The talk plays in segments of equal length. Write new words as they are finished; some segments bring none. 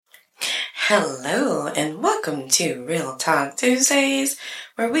Hello, and welcome to Real Talk Tuesdays,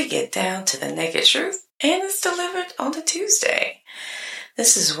 where we get down to the naked truth and it's delivered on a Tuesday.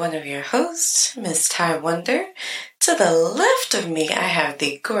 This is one of your hosts, Miss Ty Wonder. To the left of me, I have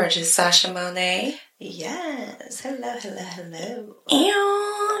the gorgeous Sasha Monet. Yes. Hello.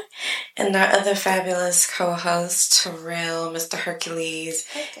 And our other fabulous co-host, Terrell, Mr. Hercules,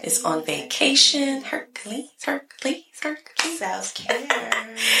 is on vacation. Hercules.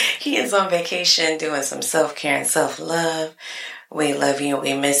 Self-care. He is on vacation doing some self-care and self-love. We love you and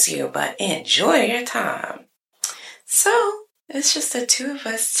we miss you, but enjoy your time. So, it's just the two of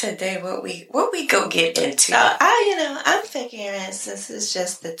us today. What we go get into? I'm figuring since it's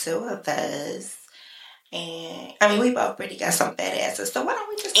just the two of us, and I mean we both pretty got some fat asses. So why don't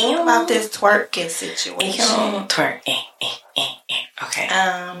we just talk about this twerking situation? Twerk. Okay.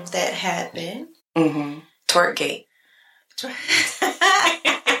 That happened. Mm-hmm. Twerkgate. That's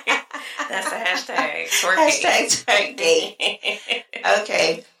the hashtag. Twerkgate. Twerkgate.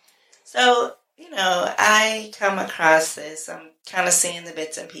 Okay. So, I come across this. I'm kind of seeing the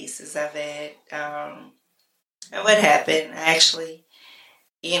bits and pieces of it. And what happened, I actually,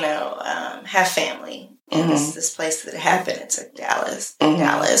 have family in this place that happened. It's in Dallas. Mm-hmm.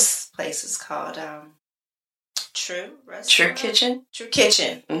 Dallas place is called True Restaurant? True Kitchen? True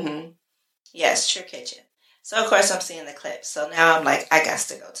Kitchen. Mm-hmm. Yes, True Kitchen. So, of course, I'm seeing the clips. So now I'm like, I got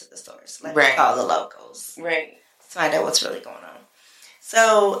to go to the stores. Let me call the locals. Right. Find out what's really going on.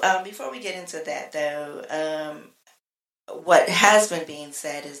 So, before we get into that, though, what has been being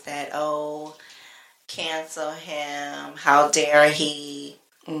said is that, cancel him. How dare he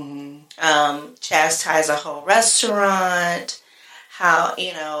chastise a whole restaurant. How,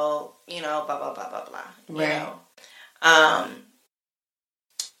 blah, blah, blah, blah, blah. Right.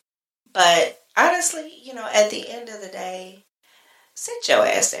 But honestly, at the end of the day, sit your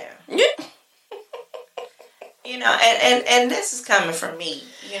ass down. Yeah. And this is coming from me.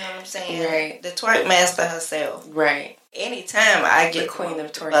 You know what I'm saying? Right. The twerk master herself. Right. Anytime I get the queen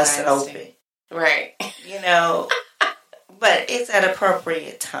of twerk busted open. Right. But it's at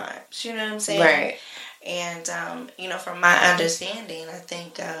appropriate times. You know what I'm saying? Right. And, from my understanding, I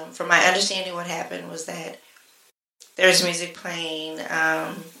think, what happened was that there's music playing.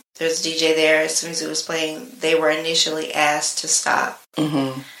 There's a DJ there. Some music was playing. They were initially asked to stop.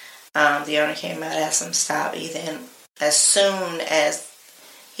 Mm-hmm. The owner came out, asked him to stop. Then, as soon as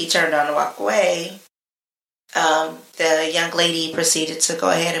he turned on to walk away, the young lady proceeded to go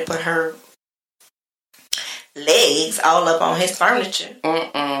ahead and put her legs all up on his furniture.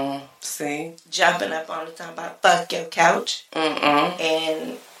 See? Jumping up on it, talking about, fuck your couch.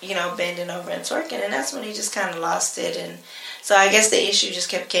 And, bending over and twerking. And that's when he just kind of lost it. And so I guess the issue just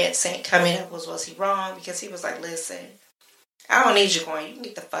kept coming up was he wrong? Because he was like, listen, I don't need you going. You can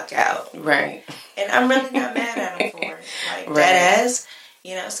get the fuck out. Right. And I'm really not mad at him for it. Like, right. That ass,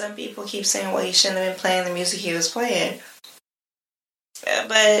 some people keep saying, well, he shouldn't have been playing the music he was playing.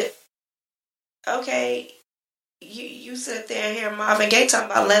 But, okay, you sit there here, Marvin Gaye talking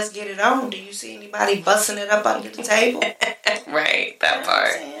about let's get it on. Do you see anybody busting it up under the table? Right, that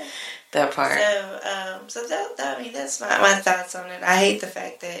part. That part. So that's my thoughts on it. I hate the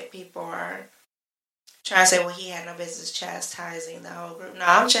fact that people are trying to say, well, he had no business chastising the whole group. No,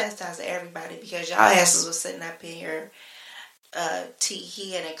 I'm chastising everybody because y'all asses was sitting up in here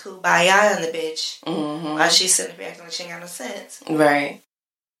he and a kumbaya in the bitch while she's sitting up here acting like she ain't got no sense. Right.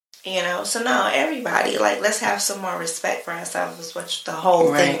 So no, everybody, like, let's have some more respect for ourselves is what the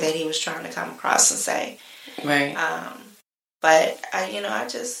whole thing that he was trying to come across and say. Right. But I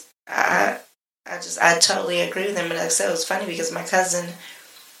totally agree with him. And like I said, it was funny because my cousin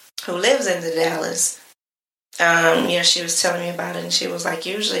who lives in the Dallas, she was telling me about it, and she was like,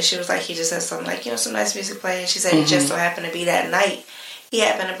 usually, she was like, he just has some, like, some nice music playing. She said it just so happened to be that night, he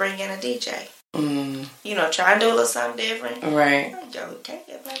happened to bring in a DJ. Try and do a little something different. Right. Yo, can't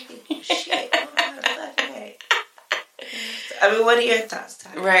get like this shit. I mean, what are your thoughts,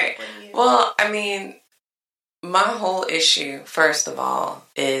 Tyler? Right. Well, I mean, my whole issue, first of all,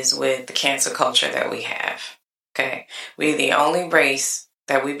 is with the cancel culture that we have. Okay? We're the only race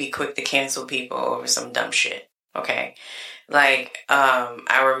that we be quick to cancel people over some dumb shit. Okay? Like,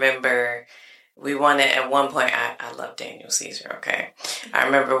 I remember we wanted, at one point, I love Daniel Caesar, okay? I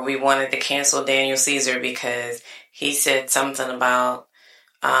remember we wanted to cancel Daniel Caesar because he said something about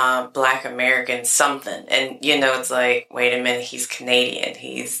Black American something. And, it's like, wait a minute, he's Canadian.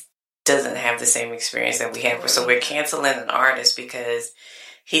 He's doesn't have the same experience that we have. So we're canceling an artist because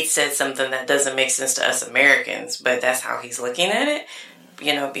he said something that doesn't make sense to us Americans, but that's how he's looking at it,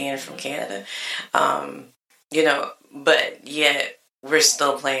 being from Canada. But yet we're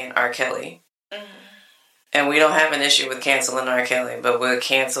still playing R. Kelly. Mm-hmm. And we don't have an issue with canceling R. Kelly, but we'll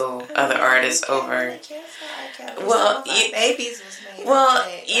cancel other artists over. Well, babies was made. Well,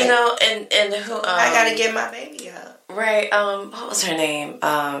 you know, and who I gotta get my baby up. Right. What was her name?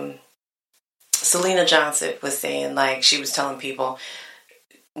 Selena Johnson was saying, like, she was telling people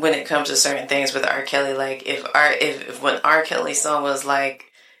when it comes to certain things with R. Kelly, like if when R. Kelly's song was like,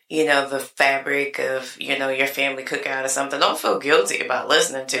 you know, the fabric of, you know, your family cookout or something, don't feel guilty about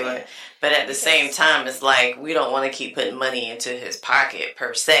listening to it. But at the same time, it's like, we don't want to keep putting money into his pocket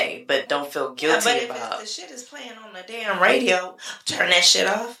per se, but don't feel guilty but about. If the shit is playing on the damn radio, turn that shit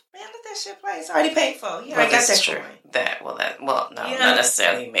off. Man, let that shit play. It's already paid for. You already got that true. No, you know, not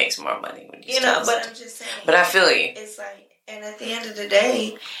necessarily. He makes more money when you know. But I'm just saying. But I feel you. It's like, and at the end of the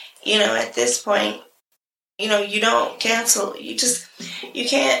day, you know, at this point, you know, you don't cancel. You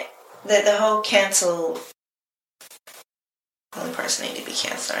can't. The whole cancel. The only person need to be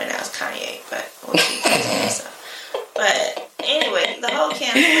canceled right now is Kanye, but we'll keep canceling. But anyway, the whole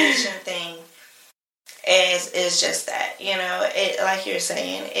cancellation thing is just that, you know. It, like you're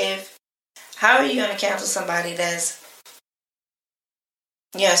saying, how are you going to cancel somebody that's,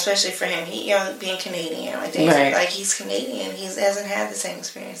 yeah, especially for him, he, you know, being Canadian, like he's Canadian, he hasn't had the same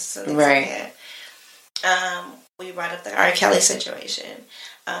experiences that they had. We brought up the R. Kelly situation.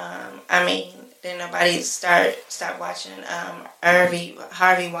 I mean, then nobody stop watching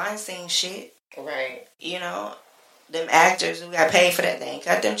Harvey Weinstein shit. Right. You know, them actors who got paid for that thing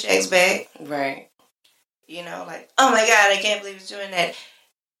got them checks back. Right. You know, like, oh my God, I can't believe he's doing that.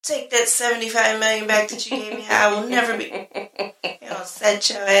 Take that $75 million back that you gave me. I will never be. You know, set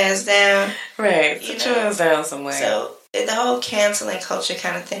your ass down. Right. Set your ass down somewhere. So the whole canceling culture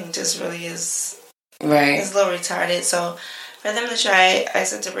kind of thing just really is. Right. It's a little retarded. So for them to try, I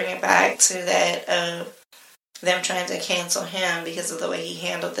said to bring it back to that, them trying to cancel him because of the way he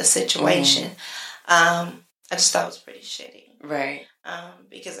handled the situation. I just thought it was pretty shitty. Right.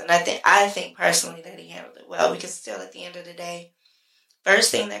 Because, and I think personally that he handled it well, because still at the end of the day,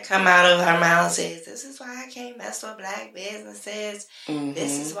 first thing that come out of our mouths is, this is why I can't mess with black businesses.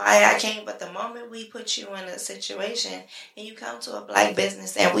 This is why I can't. But the moment we put you in a situation and you come to a black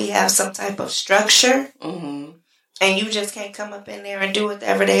business and we have some type of structure, and you just can't come up in there and do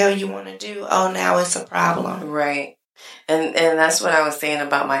whatever the hell you want to do, oh, now it's a problem. Right. And that's what I was saying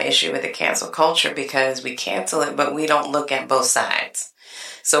about my issue with the cancel culture, because we cancel it, but we don't look at both sides.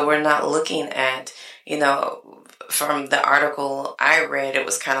 So we're not looking at, you know, from the article I read, it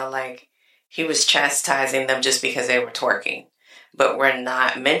was kind of like he was chastising them just because they were twerking. But we're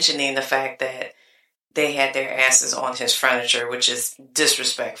not mentioning the fact that they had their asses on his furniture, which is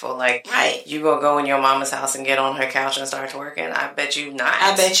disrespectful. Like, you gonna go in your mama's house and get on her couch and start twerking? I bet you not.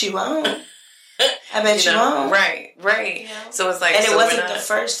 I bet you won't. I bet you won't. Right. You know? So it's like, and it wasn't the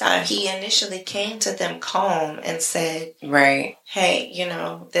first time. He initially came to them calm and said, right, hey, you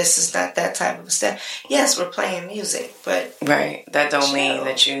know, this is not that type of stuff. Yes, we're playing music, but that don't mean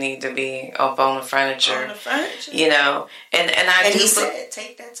that you need to be up on the furniture. You know, and he said,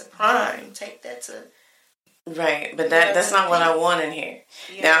 take that to Prime, take that to. Right, but that's not what I want in here.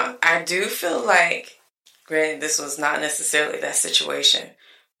 Yeah. Now, I do feel like, granted, this was not necessarily that situation,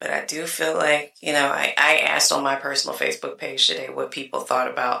 but I do feel like, you know, I asked on my personal Facebook page today what people thought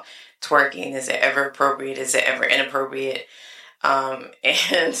about twerking. Is it ever appropriate? Is it ever inappropriate?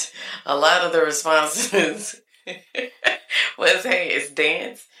 And a lot of the responses was, hey, it's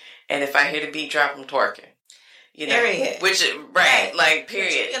dance, and if I hear the beat drop, I'm twerking. You know, period. Which, like,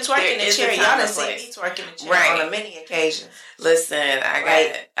 period. You can twerk in the chair. Y'all done seen me twerk in the chair on many occasions. Listen,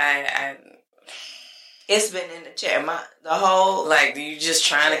 I it's been in the chair. The whole... Like, you just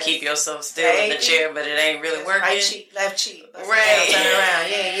trying to keep yourself still in the chair, but it ain't really working. Right cheek, left cheek. Right. Turn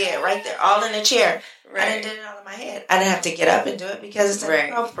around. Yeah, right there. All in the chair. Right. I done did it all in my head. I didn't have to get up and do it because it's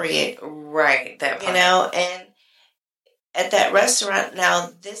inappropriate. Right, that part. You know, and at that restaurant, now,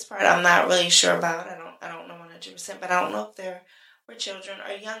 this part I'm not really sure about. I don't know 100%, but I don't know if there were children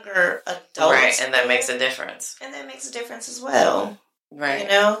or younger adults. Right, and that makes a difference. And that makes a difference as well. Right. You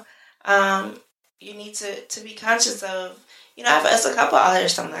know? You need to be conscious of, you know, there's a couple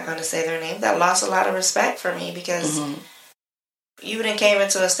others, I'm not going to say their name, that lost a lot of respect for me because you done came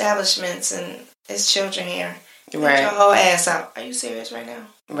into establishments and it's children here. Right. Get your whole ass out. Are you serious right now?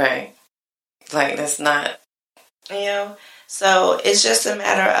 Right. Like, that's not... You know? So, it's just a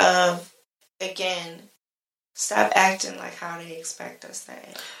matter of, again, stop acting like how they expect us to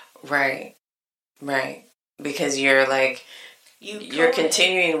act. Right. Because you're like... You're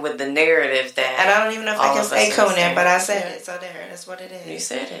continuing with the narrative that... And I don't even know if I can say cooning, but I said it, so there, that's what it is. You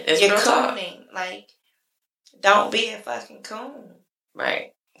said it. It's you're cooning. Like, don't be a fucking coon.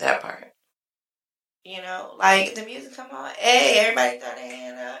 Right. That part. You know, like the music come on, hey, everybody throw their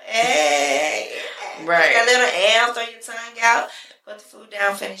hand up, hey, right. That little L, throw your tongue out, put the food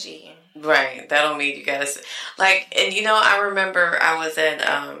down, finish eating. Right. That don't mean you gotta and you know, I remember I was at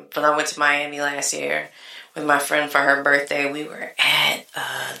when I went to Miami last year with my friend for her birthday. We were at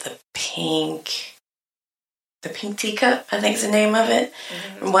the Pink Teacup, I think is the name of it.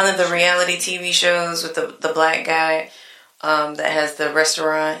 Mm-hmm. One of the reality TV shows with the black guy that has the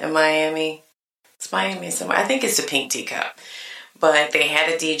restaurant in Miami. It's Miami somewhere. I think it's the Pink Teacup. But they had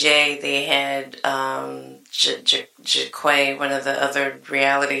a DJ. They had Jaquay, one of the other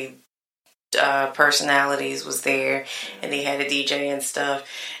reality personalities, was there. And they had a DJ and stuff.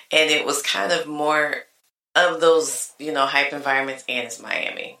 And it was kind of more of those, you know, hype environments, and it's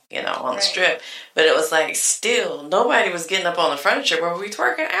Miami, you know, on the strip. But it was like, still, nobody was getting up on the furniture. Were we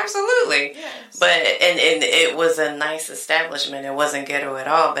twerking? Absolutely. Yes. But, and it was a nice establishment. It wasn't ghetto at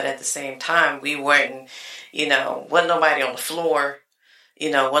all. But at the same time, we weren't, you know, wasn't nobody on the floor. You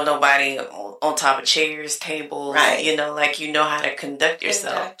know, wasn't nobody on top of chairs, tables. Right. You know, like, you know how to conduct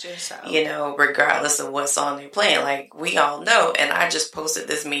yourself. You know, regardless of what song they're playing. Like, we all know. And I just posted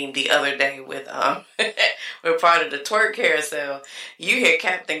this meme the other day with, we're part of the twerk carousel. You hear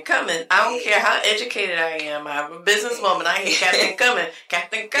Captain Coming. I don't care how educated I am. I'm a businesswoman. I hear Captain Coming.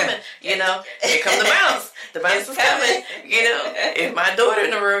 Captain Coming. You know, here come the bounce. The bounce is coming. You know, if my daughter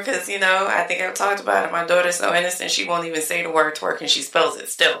in the room, because, you know, I think I've talked about it. My daughter's so innocent. She won't even say the word twerk, and she spells it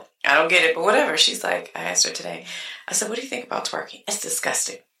still. I don't get it, but whatever. She's like, I asked her today. I said, what do you think about twerking? It's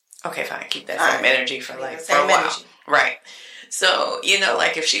disgusting. Okay, fine. Keep that same energy for a while. Right. So, you know,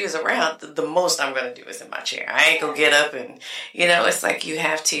 like, if she was around, the most I'm going to do is in my chair. I ain't going to get up and, you know, it's like you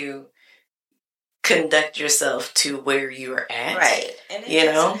have to conduct yourself to where you're at. Right. And it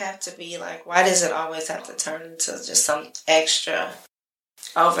doesn't have to be like, why does it always have to turn into just some extra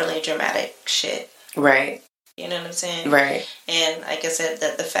overly dramatic shit? Right. You know what I'm saying? Right. And like I said,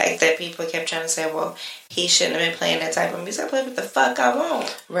 that the fact that people kept trying to say, well, he shouldn't have been playing that type of music. I play what the fuck I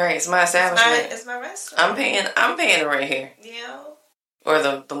want. Right. It's my establishment. It's my restaurant. I'm paying the rent here. You know? Or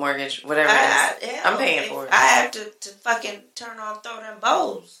the mortgage, whatever it is. I'm paying for it. I have to fucking turn on, throw them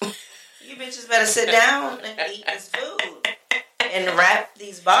bowls. You bitches better sit down and eat this food. And rap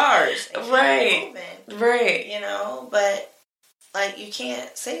these bars. And right. Right. You know? But, like, you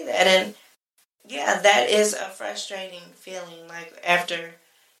can't say that. And yeah, that is a frustrating feeling. Like, after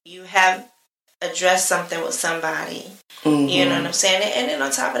you have addressed something with somebody, you know what I'm saying? And then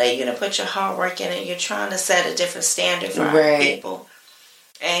on top of that, you're going to put your hard work in it. You're trying to set a different standard for our people.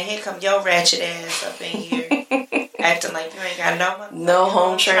 And here come your ratchet ass up in here, acting like you ain't got no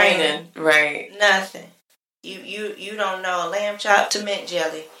home training. Right. Nothing. You don't know a lamb chop to mint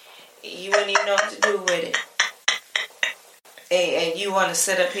jelly. You wouldn't even know what to do with it. And you want to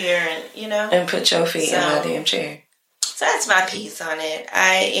sit up here and, you know. And put your feet in my damn chair. So that's my piece on it.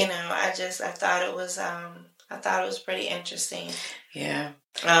 I thought it was pretty interesting. Yeah.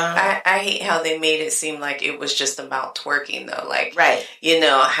 I hate how they made it seem like it was just about twerking, though. Like, right. You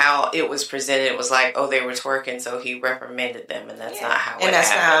know, how it was presented. It was like, oh, they were twerking, so he reprimanded them, and that's not how it happened. And that's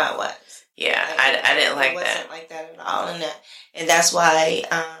not how it was. Yeah, I didn't like that. It wasn't like that at all. And that's why,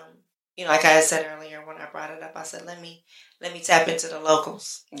 you know, like I said earlier when I brought it up, I said, let me tap into the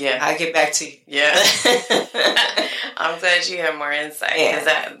locals. Yeah. I'll get back to you. Yeah. I'm glad you have more insight. Because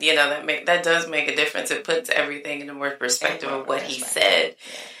that, you know, that does make a difference. It puts everything into more perspective of what he said.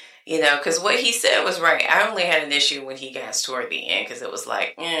 Yeah. You know, because what he said was right. I only had an issue when he got toward the end because it was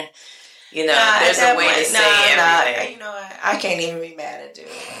like, you know, there's a way to say everything. You know what? I can't even be mad at dude.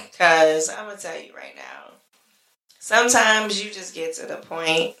 Because I'm going to tell you right now. Sometimes you just get to the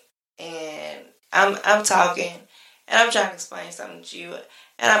point and I'm talking and I'm trying to explain something to you,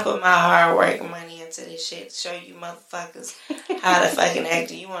 and I put my hard work and money into this shit to show you motherfuckers how to fucking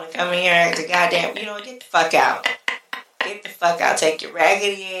act. You want to come in here and act a goddamn, you know, get the fuck out. Get the fuck out. Take your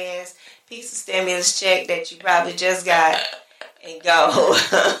raggedy ass piece of stimulus check that you probably just got and go.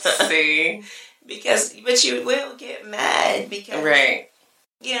 See? But you will get mad because, right.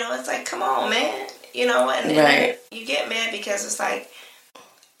 You know, it's like, come on, man. You know, and you get mad because it's like,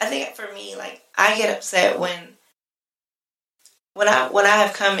 I think for me, like, I get upset when I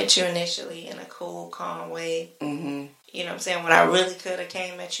have come at you initially in a cool, calm way, you know what I'm saying, when I really could have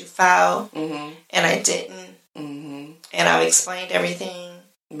came at you foul, and I didn't, and I've explained everything,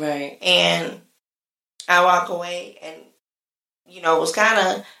 right, and I walk away, and, you know, it was kind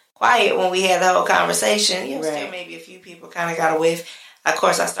of quiet when we had the whole conversation, you know, still maybe a few people kind of got away. Of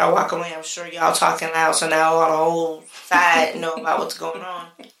course, I start walking away, I'm sure y'all talking loud, so now all the whole side know about what's going on,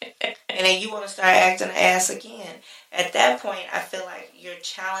 and then you want to start acting an ass again. at that point, I feel like you're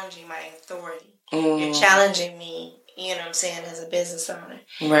challenging my authority. Mm. You're challenging me, you know what I'm saying, as a business owner.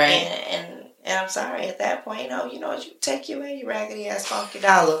 Right. And I'm sorry, at that point, you know what, you take your way, you raggedy ass funky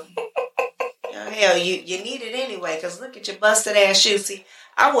dollar. Hell, you need it anyway, because look at your busted ass shoes. See,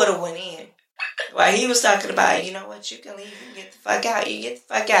 I would have went in. While he was talking about, you know what, you can leave, you can get the fuck out. You get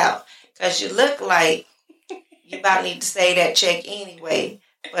the fuck out. Because you look like you about need to say that check anyway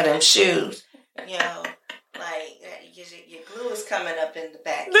for them shoes. You know, like, your glue is coming up in the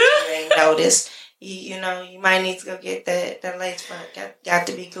back. If you ain't noticed. You know, you might need to go get that lace front. Got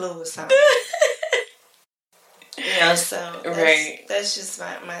to be glue or something. You know, so that's just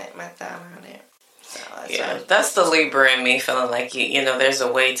my thought on it. So that's the Libra in me feeling like you know there's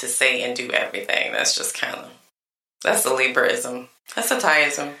a way to say and do everything. That's just that's the Libraism. That's a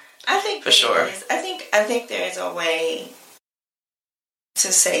Thaiism. I think for sure. I think there is a way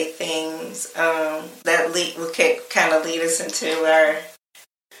to say things that will kind of lead us into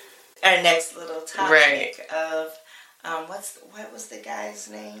our next little topic of what was the guy's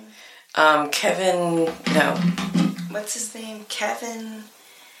name? Kevin. No. What's his name? Kevin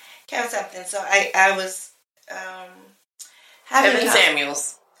something. So I was Kevin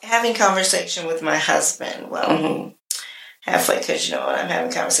Samuels having conversation with my husband. Well, halfway, because you know when I'm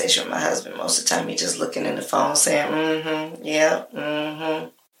having conversation with my husband, most of the time he's just looking in the phone saying, yeah,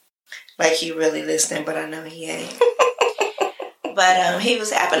 like he really listening, but I know he ain't. But he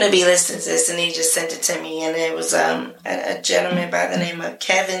was happened to be listening to this, and he just sent it to me, and it was a gentleman by the name of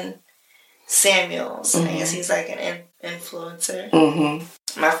Kevin Samuels. I guess he's like an influencer.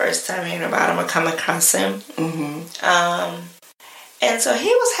 My first time hearing about him, I come across him. And so he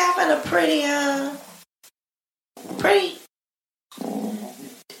was having a pretty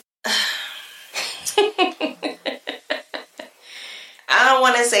I don't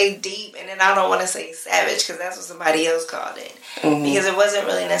want to say deep, and then I don't want to say savage, because that's what somebody else called it. Because it wasn't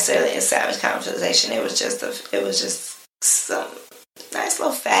really necessarily a savage conversation. It was just some nice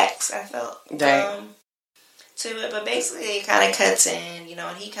little facts, I felt, to it. But basically, it kind of cuts in, you know,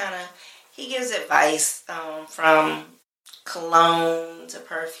 and he gives advice from cologne to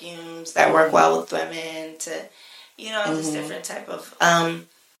perfumes that work well with women to, you know, this different type of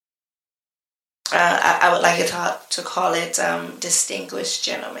I would like to call it distinguished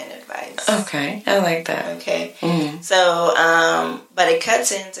gentleman advice. Okay, I like that. Okay, so but it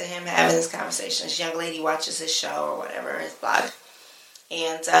cuts into him having this conversation. This young lady watches his show or whatever, his blog,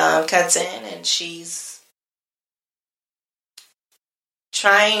 and cuts in, and she's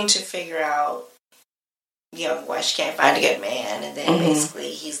trying to figure out, you know, why she can't find a good man, and then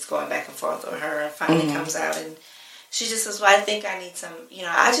basically he's going back and forth with her, and finally comes out and. She just says, well, I think I need some, you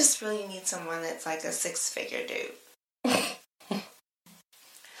know, I just really need someone that's like a 6-figure dude.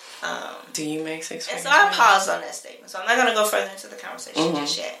 Do you make 6 figures? And so I paused on that statement. So I'm not going to go further into the conversation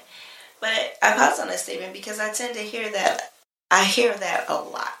just yet. But I paused on that statement because I tend to hear that. I hear that a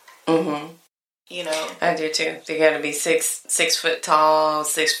lot. You know? I do too. They got to be 6 foot tall,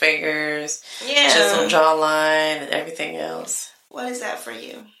 6 figures, yeah, chisel jawline, and everything else. What is that for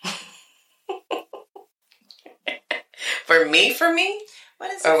you? For me?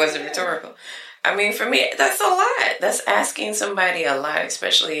 What is it? Or was it rhetorical? I mean, for me, that's a lot. That's asking somebody a lot,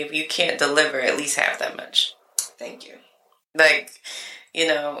 especially if you can't deliver at least half that much. Thank you. Like, you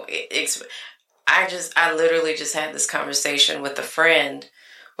know, I literally just had this conversation with a friend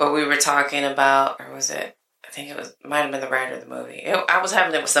where we were talking about, or was it, I think might have been the writer of the movie. I was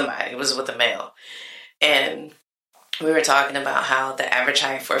having it with somebody. It was with a male. And we were talking about how the average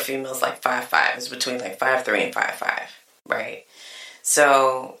height for a female is like 5'5". It's between like 5'3" and 5'5", right?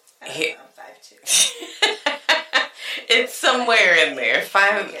 So I'm 5'2". It's somewhere in there.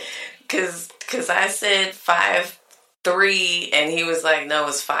 Because I said 5'3", and he was like, no,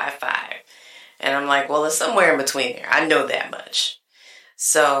 it's 5'5". And I'm like, well, it's somewhere in between there. I know that much.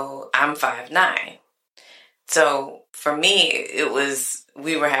 So I'm 5'9". So for me,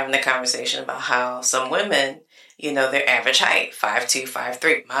 we were having a conversation about how some women, you know, their average height, 5'2",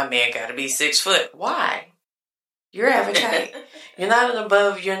 5'3". My man got to be 6 foot. Why? Your average height. You're not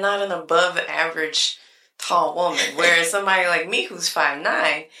an above average tall woman. Whereas somebody like me who's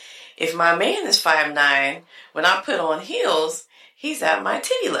 5'9", if my man is 5'9", when I put on heels, he's at my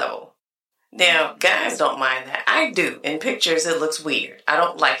titty level. Now, guys don't mind that. I do. In pictures, it looks weird. I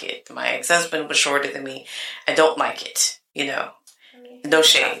don't like it. My ex-husband was shorter than me. I don't like it. You know, no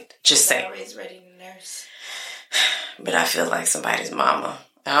shade. Just saying. Always ready to nurse. But I feel like somebody's mama.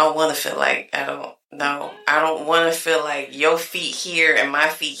 I don't want to feel like, I don't want to feel like your feet here and my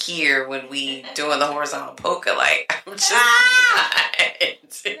feet here when we doing the horizontal polka. Like, I'm just not.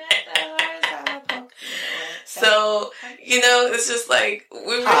 So, it's just like...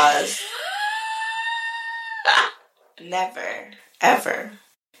 Pause. Never, ever,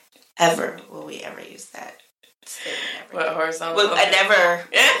 ever will we ever use that statement. What, horizontal? I never...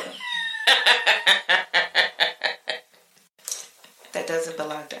 That doesn't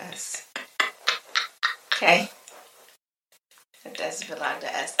belong to us. Okay? That doesn't belong to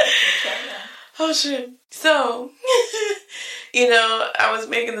us. Oh, shit. So, I was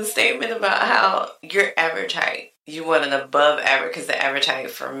making the statement about how your average height, you want an above average, because the average height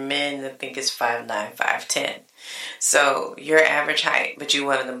for men, I think, is 5'9", 5'10". So, your average height, but you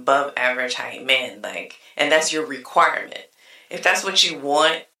want an above average height man, and that's your requirement. If that's what you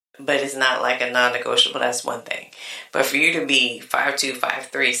want, but it's not like a non-negotiable, that's one thing. But for you to be 5'2",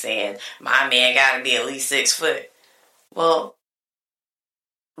 5'3", saying, my man gotta be at least 6 foot, well,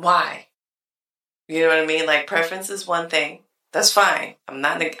 why? You know what I mean? Like, preference is one thing. That's fine. I'm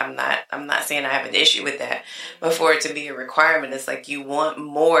not saying I have an issue with that. But for it to be a requirement, it's like you want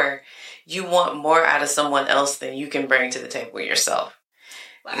more out of someone else than you can bring to the table yourself.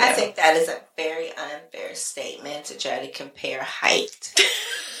 Well, I think that is a very unfair statement to try to compare height.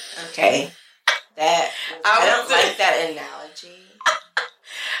 Okay? I don't like that analogy.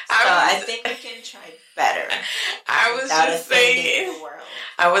 I think we can try better. I was just saying, the world.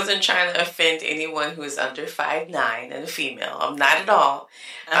 I wasn't trying to offend anyone who is under 5'9" and a female. I'm not at all.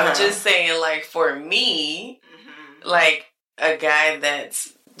 I'm just saying, like, for me, like, a guy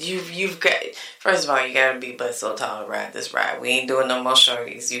that's, you've got, first of all, you gotta be but so tall to ride this ride. We ain't doing no more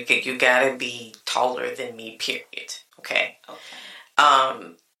shorties. You gotta be taller than me, period. Okay?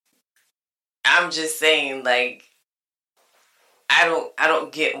 I'm just saying, like, I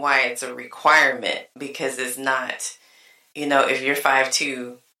don't get why it's a requirement, because it's not, if you're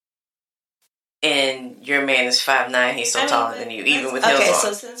 5'2", and your man is 5'9", he's so taller than you, even with heels on. Okay,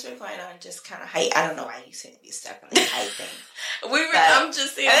 so since we're going on just kind of height, I don't know why you seem to be stuck on the height thing. I'm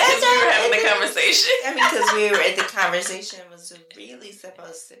just saying because we were having the conversation. I mean, because the conversation was really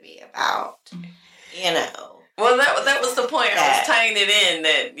supposed to be about, Well, that was the point. I was tying it in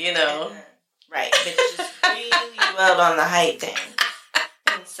that, Right, but you just really dwelled on the height thing.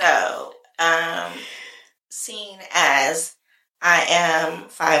 And so, seeing as I am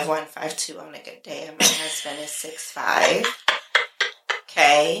 5'1", 5'2" on a good day, and my husband is 6'5".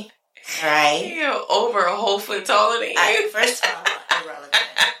 Okay, all right. You're over a whole foot taller than you. First of all, irrelevant.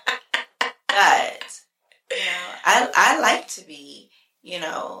 But, I like to be,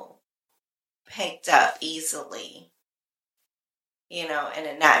 picked up easily. And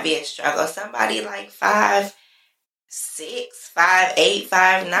it not be a struggle. Somebody like 5'6", 5'8",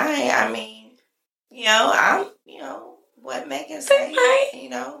 5'9". I mean, I'm, what Megan say,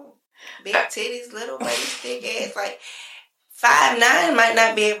 big titties, little waist, big ass. Like 5'9" might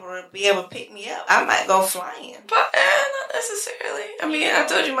not be able to pick me up. I might go flying. But not necessarily. I mean, I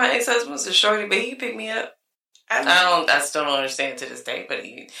told you my ex-husband was a shorty, but he picked me up. I still don't understand to this day, but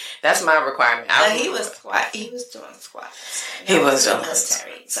that's my requirement. He was doing squats. He was doing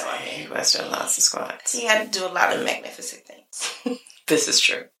military. So he was doing lots of squats. He had to do a lot of magnificent things. This is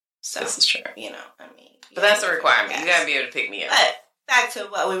true. So, this is true. But that's a requirement. You gotta be able to pick me up. But back to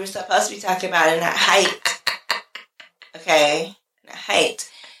what we were supposed to be talking about in that height. Okay? The height.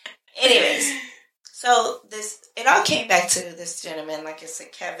 Anyways. So it all came back to this gentleman, like I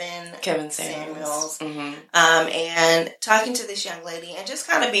said, Kevin Samuels, and talking to this young lady and just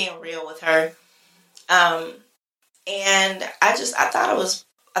kind of being real with her, and I thought it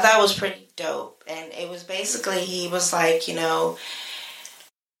was pretty dope, and it was basically he was like,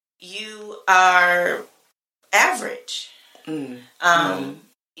 you are average, he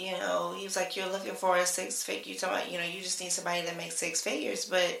was like, you're looking for a 6-figure, you're talking about, you just need somebody that makes 6 figures,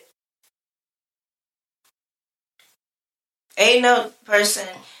 but ain't no person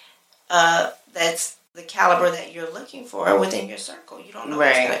that's the caliber that you're looking for within your circle. You don't know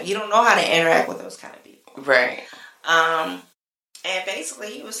you don't know how to interact with those kind of people. Right. And basically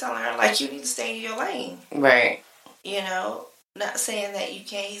he was telling her, like, you need to stay in your lane. Right. Not saying that you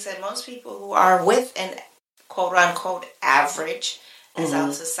can't. He said most people who are with an quote unquote average, as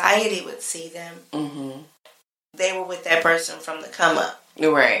how society would see them, they were with that person from the come up.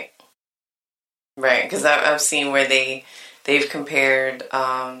 Right. Right. Because I've seen where they've compared,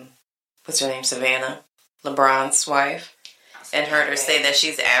 what's her name, Savannah, LeBron's wife, and heard her say that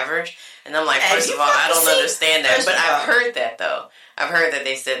she's average. And I'm like, first of all, I don't understand that. But I've heard that, though. I've heard that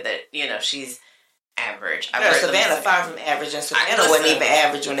they said that, she's average. Savannah far from average, and Savannah wasn't even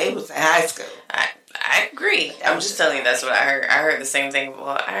average when they was in high school. I agree. I'm just telling you that's what I heard. I heard the same thing.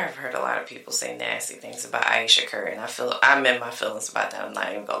 Well, I've heard a lot of people say nasty things about Ayesha Curry, and I'm in my feelings about that. I'm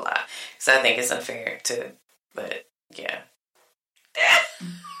not even gonna lie, because I think it's unfair to But yeah.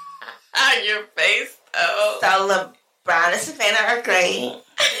 Your face, though. So LeBron and Savannah are great.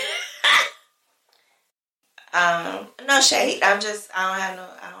 No shade. I don't have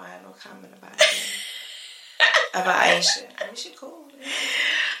no comment about it. About Aisha. I mean, she cool.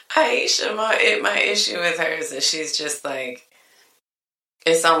 Aisha, my issue with her is that she's just like,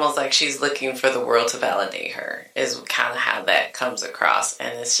 it's almost like she's looking for the world to validate her, is kind of how that comes across.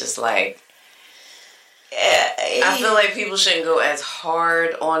 And it's just like, I feel like people shouldn't go as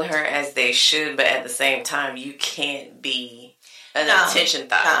hard on her as they should, but at the same time, you can't be an attention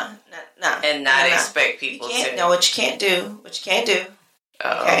thought and not expect people to. No, what you can't do,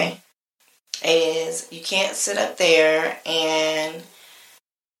 okay, is you can't sit up there and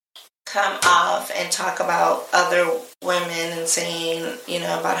come off and talk about other women and saying, you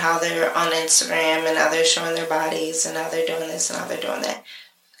know, about how they're on Instagram and how they're showing their bodies and how they're doing this and how they're doing that.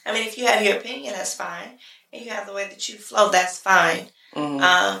 I mean, if you have your opinion, that's fine. And you have the way that you flow, that's fine.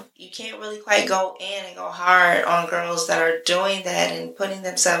 Mm-hmm. You can't really quite go in and go hard on girls that are doing that and putting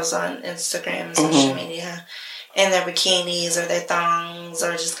themselves on Instagram and social media in their bikinis or their thongs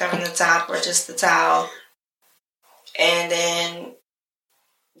or just covering the top or just the towel. And then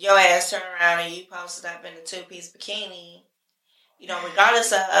your ass turn around and you posted up in a 2-piece bikini, you know,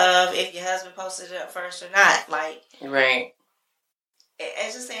 regardless of if your husband posted it up first or not. Like, right.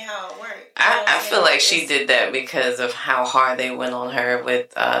 It's just saying how it worked. I feel like she did that because of how hard they went on her with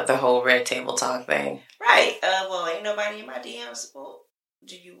the whole Red Table Talk thing. Right. Well, ain't nobody in my DMs. Well,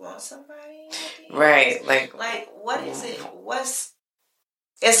 do you want somebody in my DMs? Right. Like, what is it?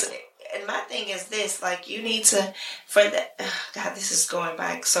 And my thing is this, like, you need to, for that, God, this is going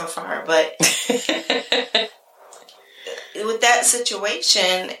back so far, but with that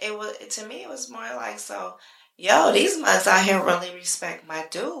situation, to me, it was more like, so, yo, these mugs out here really respect my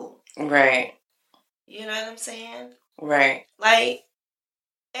dude. Right. You know what I'm saying? Right. Like,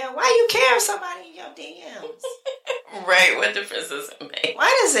 and why you care if somebody in your DMs? Right. What difference does it make? Why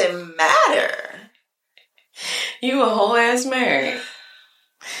does it matter? You a whole ass married.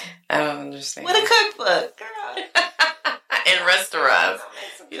 I don't understand. With a cookbook, girl. In restaurants.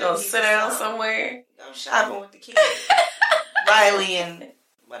 You don't sit down somewhere. Go shopping with the kids. Riley and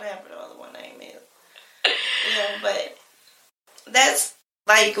whatever the other one name is. Yeah, but that's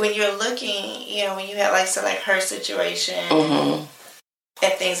like when you're looking, you know, when you have like her situation and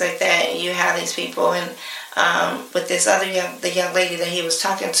things like that, and you have these people, and with this other the young lady that he was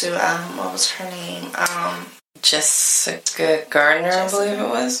talking to, what was her name? Jessica Gardner, I believe it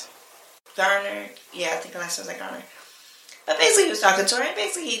was. Garner, yeah, I think the last name was like Garner. But basically, he was talking to her, and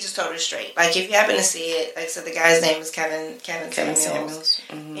basically, he just told her straight. Like, if you happen to see it, like I said, the guy's name is Kevin Samuels.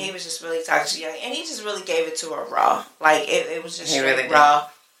 Mm-hmm. He was just really talking to young, and he just really gave it to her raw. Like, it was just really raw.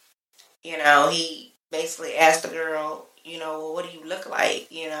 You know, he basically asked the girl, you know, well, what do you look like?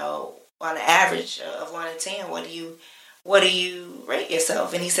 You know, on an average of 1 to 10, what do you rate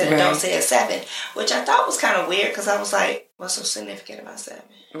yourself? And he said, don't say a 7, which I thought was kind of weird because I was like, what's so significant about 7?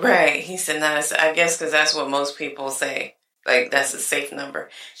 Right. He said, I guess because that's what most people say. Like, that's a safe number.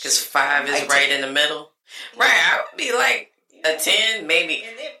 Because 5 is right in the middle. Right. I would be like a 10, maybe.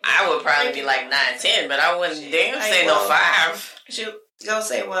 I would probably be like 9, 10, but I wouldn't damn say no 5. She'll go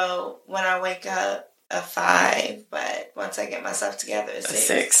say, well, when I wake up, a 5, but once I get myself together, a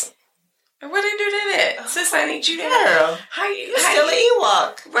 6. What did you do to that? Sis, I need you to girl. You're still an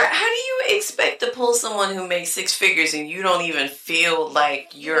Ewok. Right. How do you expect to pull someone who makes 6 figures and you don't even feel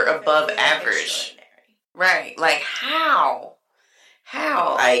like you're above average? Right. Like, how?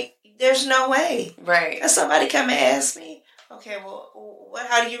 Like, there's no way. Right. And somebody come and ask me, okay, well,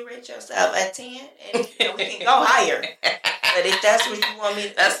 how do you rate yourself? A 10? And we can go higher. But if that's what you want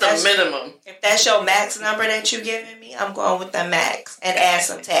me... That's the minimum. If that's your max number that you're giving me, I'm going with the max. And add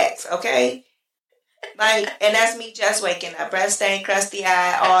some tax, okay? Like, and that's me just waking up. Breath stain, crusty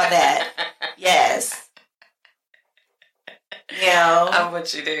eye, all that. Yes. You know? I'm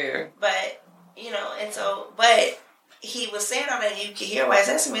what you do. But, you know, and so... But... He was saying all that, and you can hear why he's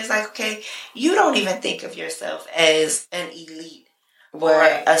asking me. It's like, okay, you don't even think of yourself as an elite or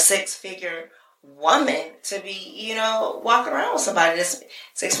a 6-figure woman to be, you know, walking around with somebody that's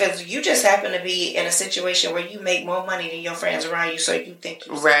 6 figures. You just happen to be in a situation where you make more money than your friends around you, so you think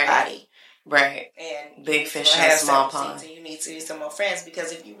you're somebody. Right. And big fish in a small pond. And you need to be some more friends,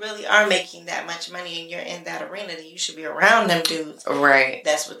 because if you really are making that much money and you're in that arena, then you should be around them dudes. Right.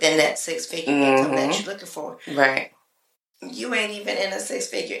 That's within that 6-figure income that you're looking for. Right. You ain't even in a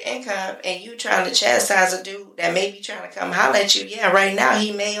 6-figure income, and you trying to chastise a dude that may be trying to come holler at you. Yeah, right now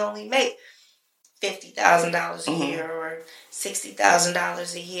he may only make $50,000 a year or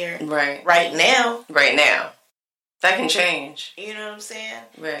 $60,000 a year. Right. Right now. That can change. You know what I'm saying?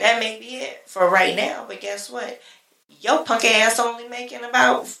 Right. That may be it for right now. But guess what? Your punk ass only making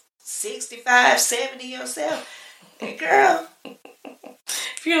about 65, 70 yourself. Hey, girl.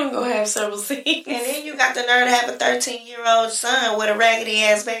 If you don't go have several seats. And then you got the nerve to have a 13-year-old son with a raggedy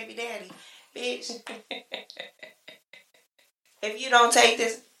ass baby daddy. Bitch. If you don't take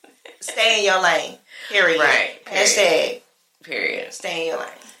this, stay in your lane. Period. Right. Period. Hashtag. Period. Stay in your lane.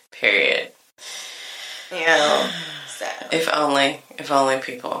 Period. You know. So. If only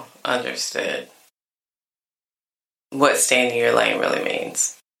people understood what staying in your lane really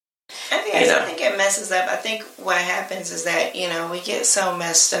means. I think it messes up. I think what happens is that, we get so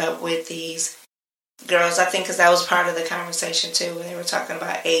messed up with these girls. I think because that was part of the conversation too when they were talking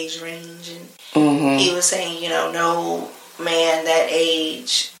about age range. And he was saying, no man that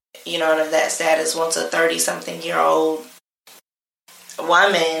age, and of that status wants a 30-something-year-old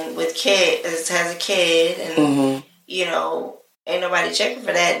woman with has a kid. And, ain't nobody checking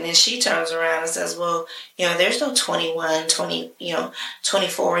for that. And then she turns around and says, well, there's no 21, 20,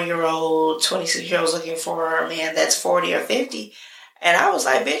 24-year-old, 26-year-olds looking for a man that's 40 or 50. And I was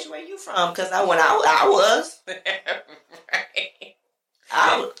like, bitch, where you from? Because when I was. Right.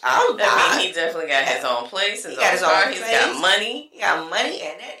 I mean, he definitely got his own place, his own car, car, he's got money. He got money,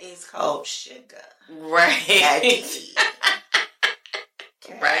 and that is called sugar. Right. Okay.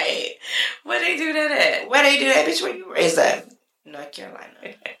 Right. Where they do that at? Where they do that, bitch? Where you raised up? North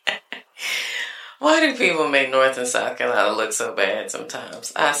Carolina. Why do people make North and South Carolina look so bad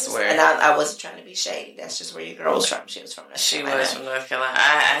sometimes? I swear. And I wasn't trying to be shady. That's just where your girl was from. She was from North Carolina. She was from North Carolina.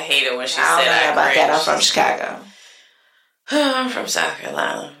 I hate it when she said I don't know about that. I'm from Chicago. I'm from South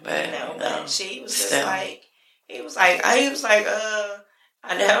Carolina, but but she was just like, he was like,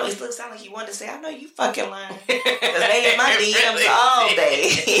 I know he looked like he wanted to say, I know you fucking lying. Because they in my DMs all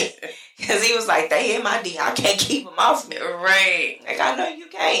day. Because he was like, they in my DM. I can't keep them off me. Right. Like, I know you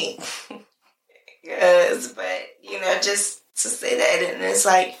can't. But, just to say that. And it's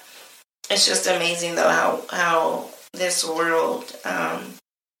like, it's just amazing, though, how this world, our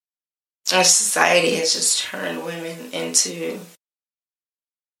society has just turned women into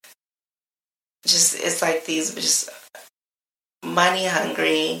it's like these just money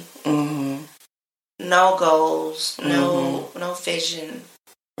hungry, no goals, no vision,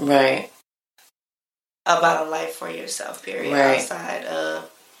 right, about a life for yourself, period, right, outside of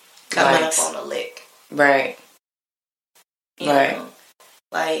coming up on a lick, right, you know?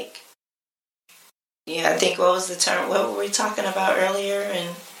 Like, I think what was the term, what were we talking about earlier,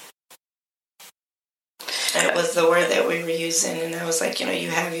 and it was the word that we were using, and I was like, you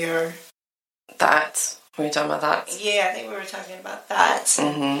have your thoughts. Were you talking about thoughts? Yeah, I think we were talking about thoughts.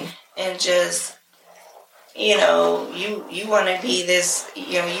 And just, you want to be this,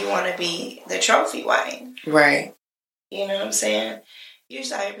 you want to be the trophy wife. Right. You know what I'm saying? You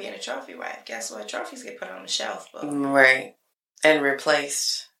start being a trophy wife. Guess what? Trophies get put on the shelf. But right. And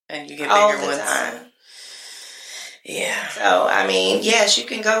replaced. And you get bigger all the ones. time. Yeah. So, I mean, yes, you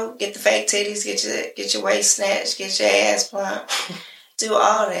can go get the fake titties, get your waist snatched, get your ass plump, do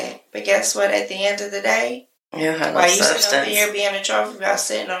all that. But guess what? At the end of the day, while you sitting over here being a trophy while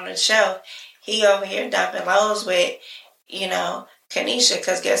sitting on the shelf, he over here dumping loads with, Kanisha.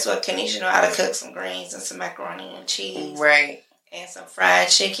 Because guess what? Kanisha know how to cook some greens and some macaroni and cheese. Right. And some fried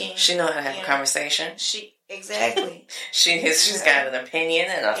chicken. She know how to have a conversation. Exactly. She's got an opinion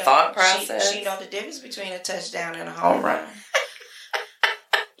and a thought process. She know the difference between a touchdown and a home run.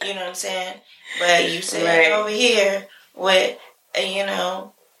 You know what I'm saying? But you sitting over here with,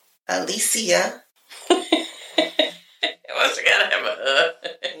 Alicia. Well, she gotta have a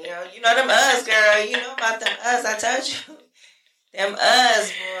You know them us, girl. You know about them us. I told you. Them us,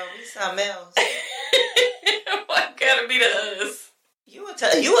 boy. We something else. Why gotta be the us? You a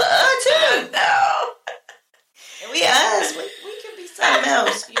us too. No. And we us. We can be something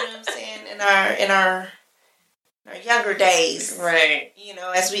else. You know what I'm saying? In our younger days, right?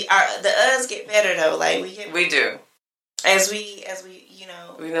 As we are, the us get better though. Like we do. As we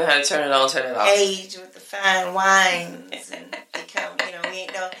we know how to turn it on, turn it off. Age with the fine wines and become, we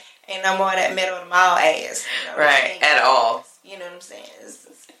ain't no more of that middle of the mall ass. Right, at all. You know what I'm saying?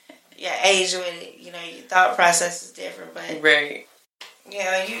 Age with it. Your thought process is different, but right. You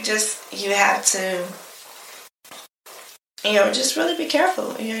have to, just really be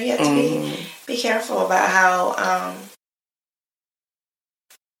careful. You have to be careful about how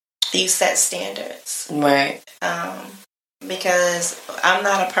you set standards. Right. Because I'm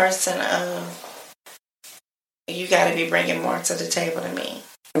not a person of, you got to be bringing more to the table than me.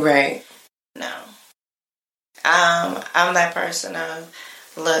 Right. No. I'm that person of,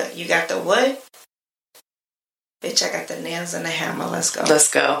 look, you got the wood, bitch, I got the nails and the hammer. Let's go. Let's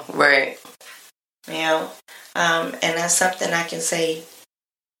go. Right. You know, and that's something I can say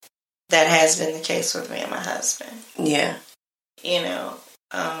that has been the case with me and my husband. Yeah. You know,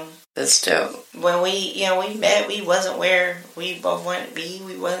 that's dope. When we met, we wasn't where we both wanted to be.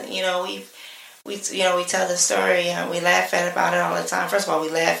 We wasn't, we tell the story and we laugh about it all the time. First of all, we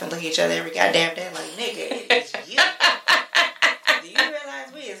laugh and look at each other every goddamn day like, nigga, it is you. Do you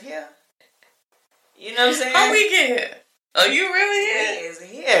realize we is here? You know what I'm saying? How we get here? Oh, you really here? We is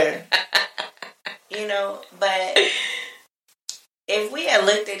here. But if we had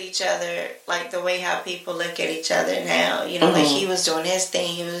looked at each other like the way how people look at each other now, like he was doing his thing,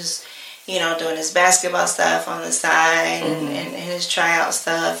 he was, doing his basketball stuff on the side and his tryout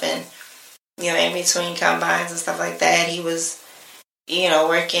stuff, and in between combines and stuff like that, he was,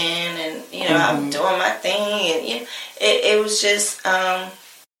 working and I'm doing my thing, and it was just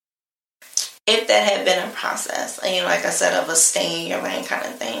if that had been a process, like I said, of a stay in your lane kind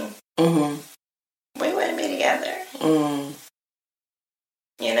of thing, we wouldn't be together.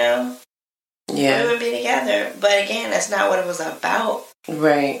 Yeah. We would be together. But again, that's not what it was about.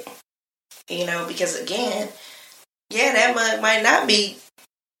 Right. Because again, that mug might not be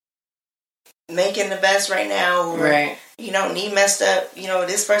making the best right now. Or, right. Knee messed up.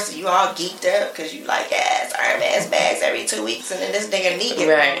 This person, you all geeked up because you like Iron Man's bags every 2 weeks, and then this nigga knee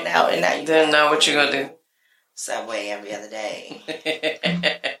get blown out, and now you didn't know what you gonna do. Subway every other day.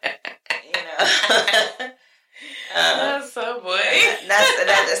 Subway.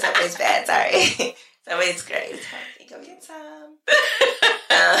 That's Subway's bad. Sorry, Subway's great. Go get some.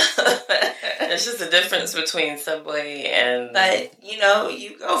 It's just the difference between Subway and. But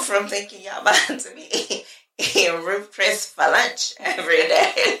you go from thinking y'all about to be eating Ruth Chris for lunch every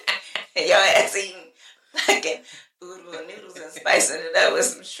day, and your ass eating fucking oodle noodles and spicing it up with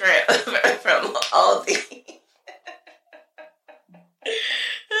some shrimp from Aldi.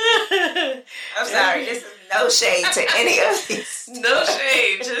 I'm sorry, this is no shade to any of these. No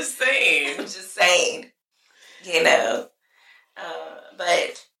shade, just saying. I'm just saying.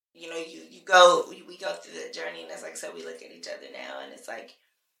 But we go through the journey, and it's like, so we look at each other now, and it's like,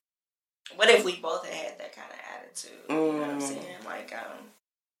 what if we both had that kind of attitude? You know what I'm saying? Like,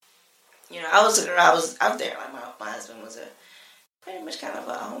 I was a girl, I was out there, like my husband was pretty much kind of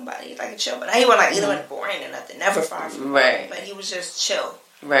a homebody, like a chill, but he wasn't boring or nothing, never far from boring, but he was just chill.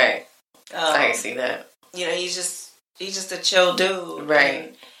 Right. I can see that. He's just a chill dude.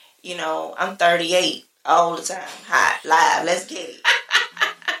 Right. And, I'm 38 all the time. Hot, live, let's get it.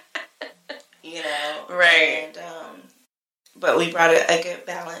 Right. And, but we brought a good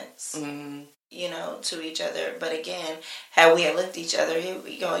balance, to each other. But again, had we had looked at each other,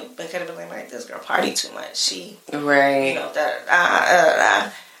 we could have been like, this girl party too much. She, right.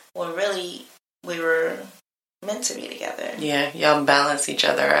 Well, really, we were meant to be together. Yeah, y'all balance each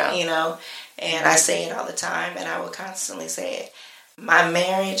other out. And I say it all the time, and I will constantly say it. My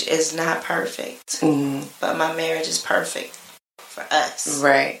marriage is not perfect, but my marriage is perfect for us.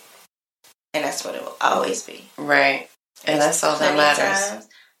 Right. And that's what it will always be. Right. And that's all that matters. Times,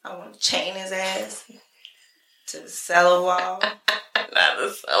 I want to chain his ass to the cellar wall. Not the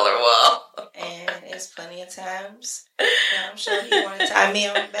cellar wall. And it's plenty of times. I'm sure he want to tie me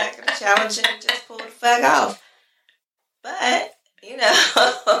on the back of the Challenger and just pull the fuck off. But,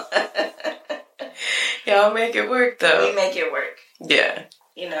 y'all make it work, though. We make it work. Yeah.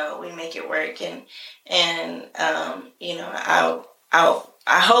 We make it work. And I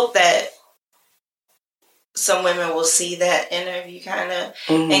hope that some women will see that interview kind of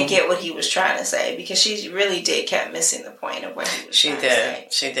and get what he was trying to say, because she really kept missing the point of what he was trying to say.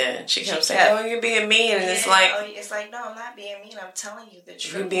 She did. She kept saying, "Oh, you're being mean," and it's like, no, I'm not being mean. I'm telling you the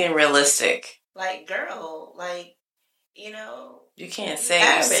truth. You're being realistic. Like, girl, like, you can't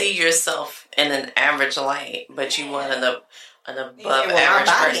say you see yourself in an average light, but you want an above average my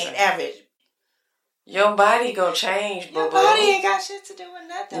body person. Ain't average. Your body gonna change, Your body ain't got shit to do with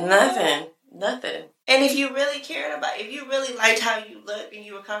nothing. Nothing. And if you really cared about, if you really liked how you looked and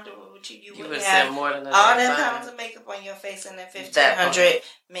you were comfortable with you would have more than all them pounds of makeup on your face and the 1,500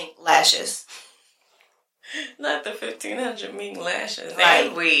 mink lashes. Not the 1,500 mink lashes. Right.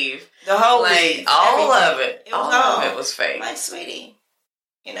 And weave. The whole weave. All of it. All of it was fake. My sweetie.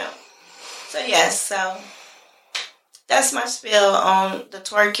 So yes, so that's my spiel on the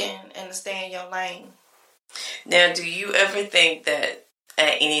twerking and the stay in your lane. Now, do you ever think that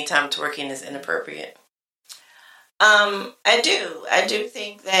at any time twerking is inappropriate? I do. I do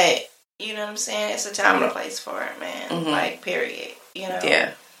think that, you know what I'm saying? It's a time and a place for it, man. Like, period.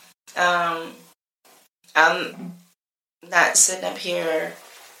 Yeah. I'm not sitting up here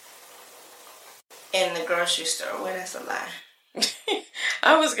in the grocery store. Well, that's a lie.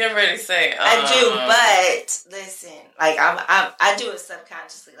 I was getting ready to say I do, but listen, like I do it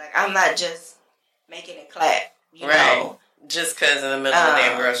subconsciously. Like I'm not just making it clap, you know, just because in the middle of the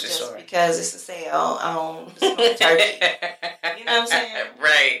damn grocery store, because it's a sale on turkey. You know what I'm saying?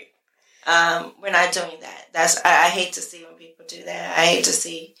 Right. We're not doing that. I hate to see when people do that. I hate to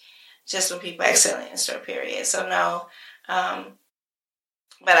see just when people accidentally insert period. So no,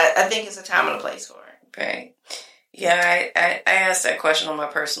 but I think it's a time and a place for it. Right. Yeah, I asked that question on my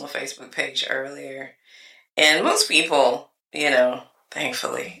personal Facebook page earlier. And most people,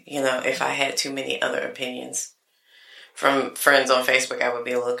 thankfully, if I had too many other opinions from friends on Facebook, I would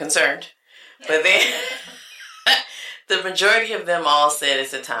be a little concerned. But then the majority of them all said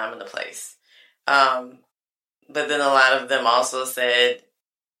it's a time and a place. But then a lot of them also said,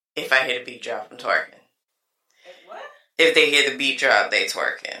 if I hear the beat drop, I'm twerking. What? If they hear the beat drop, they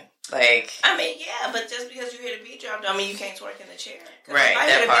twerking. Like, I mean, yeah, but just because you hear the beat drop, don't mean you can't twerk in the chair. Right,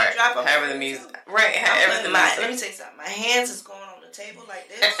 that part. However the music. Right, however the music. Let me tell you something. My hands is going on the table like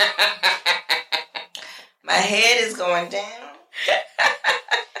this. My head is going down.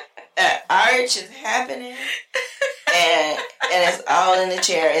 An arch is happening. And it's all in the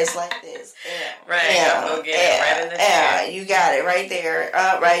chair. It's like this. Yeah. Right, I'm going to get it right in the chair. Yeah, you got it right there.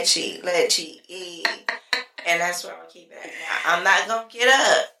 Right cheek, left cheek, and that's where I'm going to keep it at. Now, I'm not going to get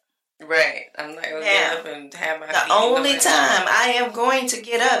up. Right. I'm not going to get up and have my feet. The only time I am going to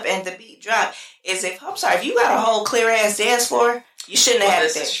get up and the beat drop is if you got a whole clear ass dance floor, you shouldn't have had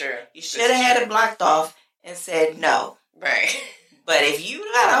it there. This is true. You should have had it blocked off and said no. Right. But if you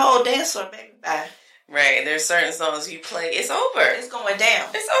got a whole dance floor, baby, bye. Right. There's certain songs you play, it's over. It's going down.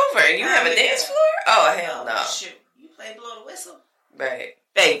 It's over. You have a dance floor? Oh, hell no. Shoot. You play Blow the Whistle? Right.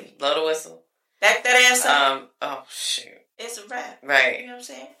 Baby. Blow the whistle. Back that ass up. Oh, shoot. It's a wrap. Right. You know what I'm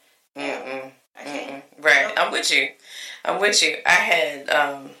saying? Mm-mm. I can't. Right. Nope. I'm with you. I had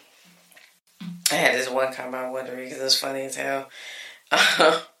this one comment I wanted to read because it was funny as hell.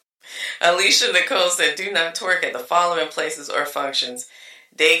 Alicia Nicole said, do not twerk at the following places or functions: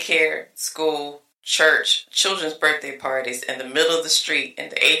 daycare, school, church, children's birthday parties, in the middle of the street, in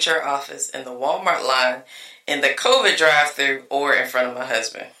the HR office, in the Walmart line, in the COVID drive-thru, or in front of my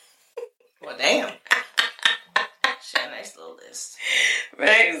husband. Well, damn. She had a nice little list.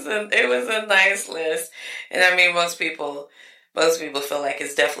 Right? It was a nice list. And I mean, most people feel like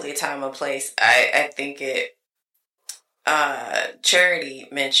it's definitely a time and place. I think it, Charity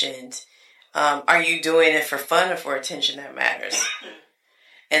mentioned, are you doing it for fun or for attention that matters?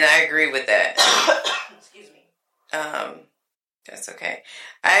 And I agree with that. Excuse me. That's okay.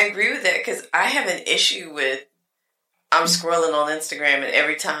 I agree with that because I have an issue with, I'm scrolling on Instagram and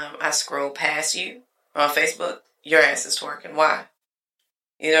every time I scroll past you on Facebook, your ass is twerking. Why?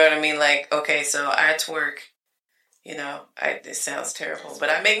 You know what I mean? Like, okay, so I twerk, it sounds terrible, but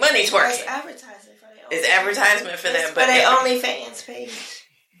I make money twerking. It's advertising for that. It's advertisement for that. But they OnlyFans page.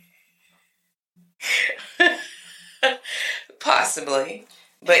 Possibly.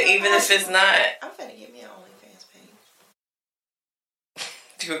 But even if it's not. I'm finna get me an OnlyFans page.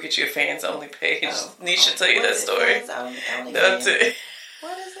 To go get you a fans only page. Oh. Nisha tell you that story. What is it?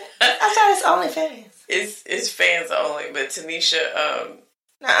 I thought it's OnlyFans. It's fans only, but Tanisha,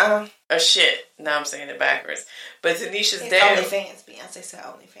 nuh-uh. Oh shit. Now I'm saying it backwards. But Tanisha's it's dad. OnlyFans. Beyonce said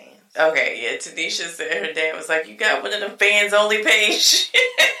OnlyFans. Okay, yeah. Tanisha said her dad was like, you got one of them fans only page.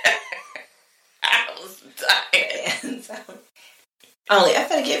 I was dying. I'm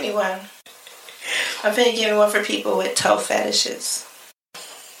finna get me one. I'm finna get me one for people with toe fetishes.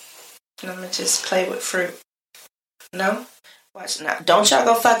 And I'm gonna just play with fruit. No? Watch now. Don't y'all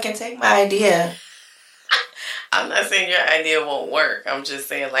go fucking take my idea. I'm not saying your idea won't work. I'm just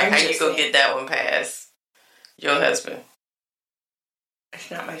saying, like, how you go get that one past your husband?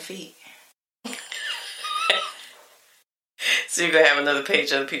 It's not my feet. So you're going to have another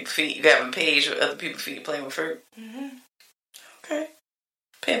page of other people's feet. You have a page with other people's feet playing with fruit? Mm-hmm. Okay.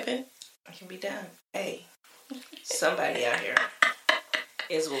 Pimping. It can be done. Hey, somebody out here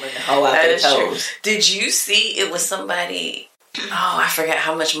is willing to hoe out their toes. True. Did you see it was somebody... Oh, I forgot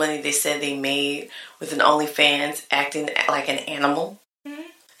how much money they said they made with an OnlyFans acting like an animal. Mm-hmm.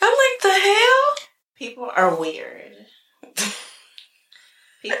 I'm like, the hell? People are weird.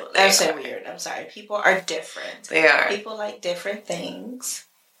 I'm saying weird. I'm sorry. People are different. They are. People like different things.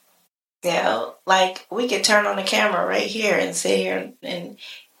 Like we could turn on the camera right here and sit here and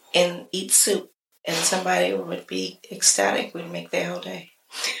eat soup, and somebody would be ecstatic. We'd make their whole day.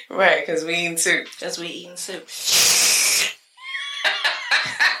 Right, because we eating soup. Because we eating soup.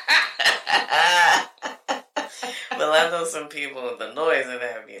 Well, I know some people, the noise of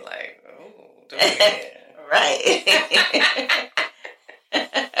that be like, ooh, do it. Right.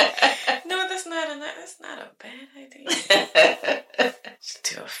 No, that's not a bad idea. Just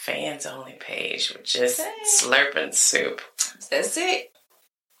do a fans only page with just slurping soup. That's it.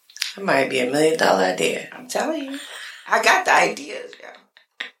 That might be $1 million idea. I'm telling you. I got the ideas, yo.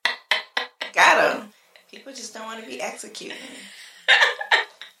 Got them. People just don't want to be executing.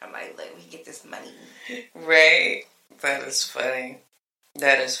 I'm like, look, we get this money. Right. That is funny.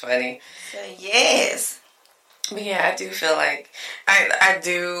 So, yes. But yeah, I do feel like I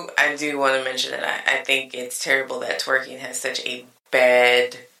do want to mention that I think it's terrible that twerking has such a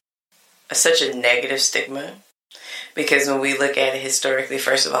negative stigma. Because when we look at it historically,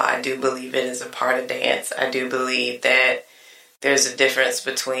 first of all, I do believe it is a part of dance. I do believe that there's a difference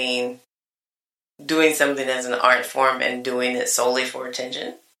between doing something as an art form and doing it solely for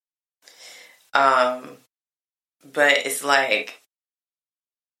attention. But it's like,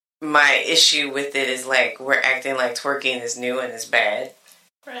 my issue with it is like, we're acting like twerking is new and is bad.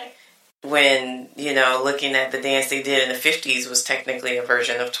 Right. When, looking at the dance they did in the 50s was technically a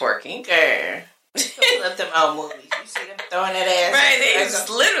version of twerking. Girl. Love them old movies. You see them throwing that ass. Right, they just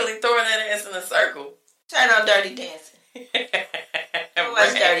literally throwing that ass in a circle. Turn on Dirty Dancing. Who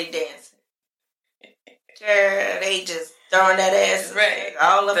was Dirty Dancing? Girl, they just throwing that ass. Right.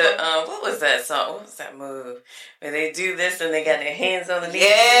 All of them. What was that song? What was that move? Where they do this and they got their hands on the knees.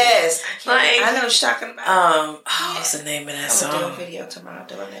 Yes. I know what you're talking about. What's the name of that song? I'm going to do a video tomorrow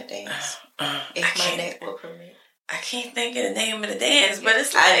doing that dance. If my neck will permit. I can't think of the name of the dance, but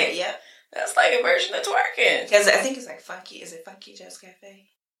it's like... Yep. That's like a version of twerking. Because I think it's like Funky. Is it Funky Jazz Cafe?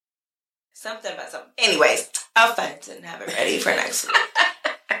 Something about something. Anyways, I'll find it and have it ready for next week.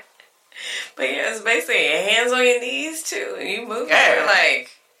 But yeah, it's basically your hands on your knees too, and you move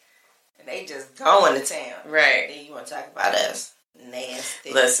like... And they just going to town. Right. Then you want to talk about us.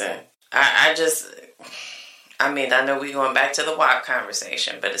 Nasty. Listen, I know we're going back to the WAP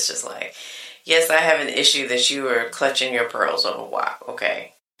conversation, but it's just like, yes, I have an issue that you are clutching your pearls over WAP,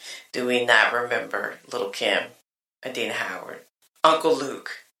 okay? Do we not remember Little Kim, Adina Howard, Uncle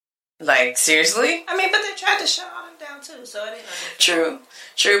Luke? Like, seriously? I mean, but they tried to shut all them down too, so it ain't no different.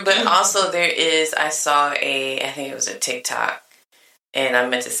 True. But also I saw I think it was a TikTok, and I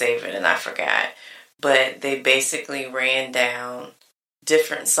meant to save it and I forgot. But they basically ran down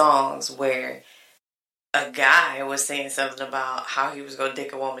different songs where a guy was saying something about how he was going to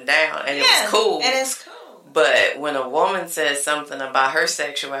dick a woman down, and it was cool. And it's cool. But when a woman says something about her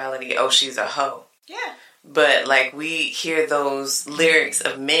sexuality, oh, she's a hoe. Yeah. But, like, we hear those lyrics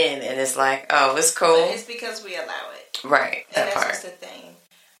of men, and it's like, oh, it's cool. But it's because we allow it. Right, and that's just the thing.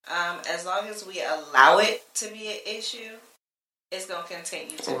 As long as we allow it to be an issue, it's going to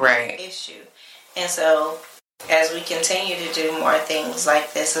continue to be an issue. And so, as we continue to do more things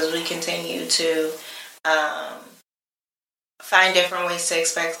like this, as we continue to find different ways to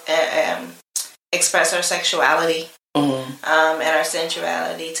express our sexuality and our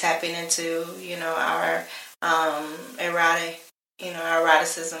sensuality, tapping into, our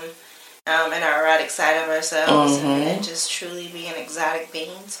eroticism and our erotic side of ourselves, and just truly being exotic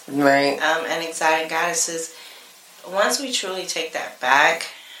beings, right? And exotic goddesses. Once we truly take that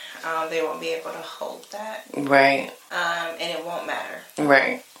back, they won't be able to hold that, right? And it won't matter,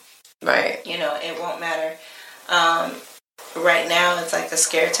 right? It won't matter. Right now, it's like a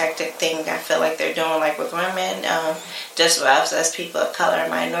scare tactic thing I feel like they're doing, like with women, just with us as people of color and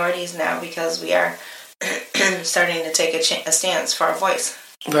minorities now, because we are starting to take a stance for our voice.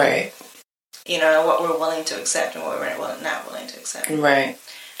 Right. What we're willing to accept and what we're not willing to accept. Right.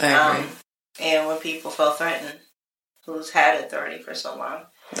 I agree. And when people feel threatened, who's had authority for so long.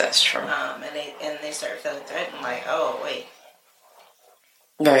 That's true. And they start feeling threatened, like, oh, wait.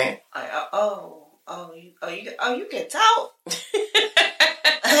 Right. Like, you can talk.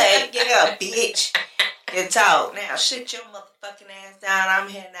 Hey, yeah, bitch. You talk. Now, sit your motherfucking ass down. I'm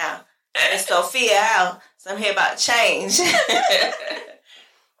here now. It's Sophia out. So I'm here about to change.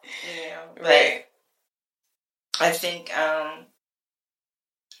 Right. I think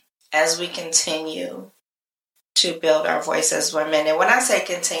as we continue to build our voice as women, and when I say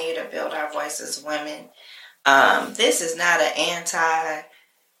continue to build our voice as women, this is not an anti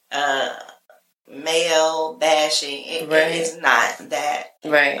male bashing. It is not that.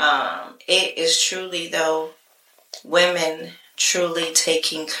 Right. It is truly, though, women truly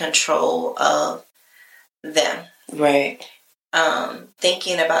taking control of them. Right.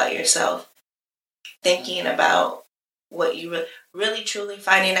 Thinking about yourself. Thinking about what you really truly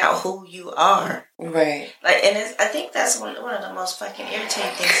finding out who you are. Right. Like, and I think that's one of the most fucking irritating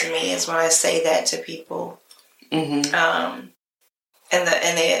things to me is when I say that to people. Mm-hmm. And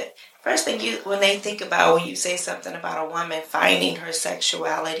the first thing when they think about when you say something about a woman finding her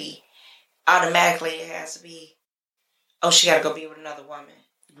sexuality, automatically it has to be, oh, she got to go be with another woman,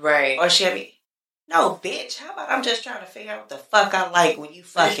 right? Or she got to be, no, bitch. How about I'm just trying to figure out what the fuck I like when you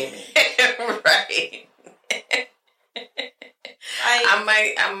fucking me, right?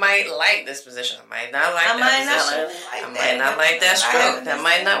 I might like this position. I might not like that position. I might not like that stroke. That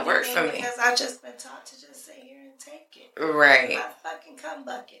might not work for me because I've just been taught to just sit here and take it. Right. I'm not a fucking cum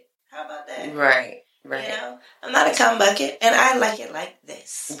bucket. How about that? Right. You know, I'm not a cum bucket, and I like it like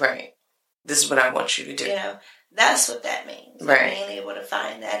this. Right. This is what I want you to do. You know, that's what that means. Right. Being able to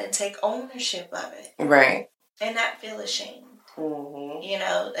find that and take ownership of it. Right. And not feel ashamed. Mm-hmm. You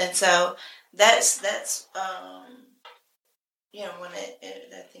know, and so that's you know, when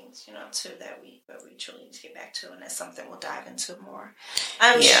that things, you know, too, that we truly need to get back to, and that's something we'll dive into more,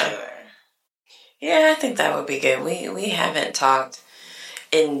 I'm sure. Yeah, I think that would be good. We haven't talked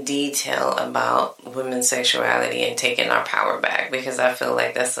in detail about women's sexuality and taking our power back, because I feel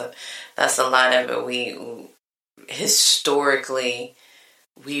like that's a lot of it. We historically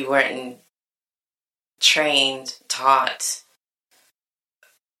weren't trained, taught,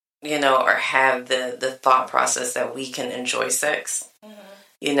 you know, or have the thought process that we can enjoy sex. Mm-hmm.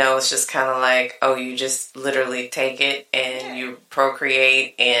 You know, it's just kind of like, oh, you just literally take it and you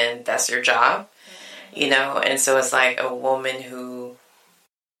procreate and that's your job. Mm-hmm. You know, and so it's like a woman who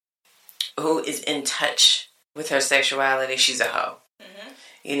is in touch with her sexuality, she's a hoe. Mm-hmm.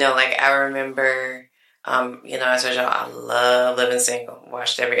 You know, like I remember, you know, I told y'all I love Living Single.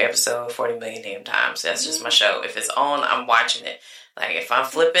 Watched every episode 40 million damn times. That's just my show. If it's on, I'm watching it. Like if I'm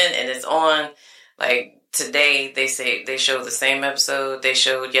flipping and it's on, like today they show the same episode they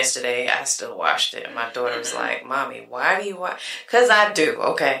showed yesterday, I still watched it. And my daughter was like, "Mommy, why do you watch?" Because I do.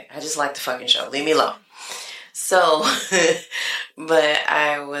 Okay, I just like the fucking show. Leave me alone. So, but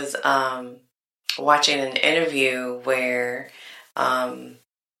I was watching an interview where her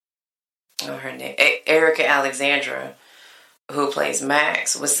name, Erica Alexandra, who plays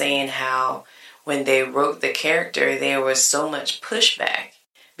Max, was saying how when they wrote the character, there was so much pushback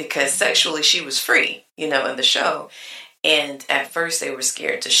because sexually she was free, you know, in the show. And at first they were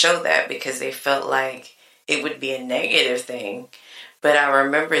scared to show that because they felt like it would be a negative thing. But I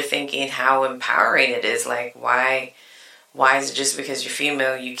remember thinking how empowering it is. Like, why is it just because you're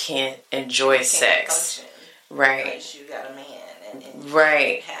female you can't enjoy sex? Function right. Because you got a man and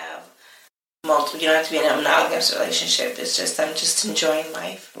right. have multiple. You don't have to be in a monogamous relationship. It's just I'm just enjoying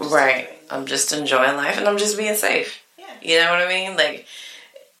life. I'm just enjoying life and I'm just being safe. Yeah. You know what I mean? Like,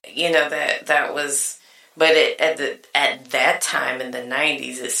 you know, that was, but at that time in the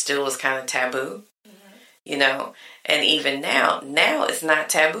 90s, it still was kind of taboo. Mm-hmm. You know, and even now it's not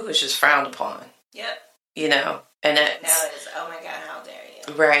taboo. It's just frowned upon. Yep. You know, and that's, now it's, oh my God, how dare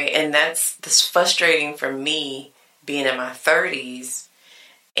you? Right, and that's frustrating for me being in my 30s.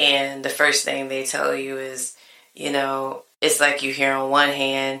 And the first thing they tell you is, you know, it's like you hear on one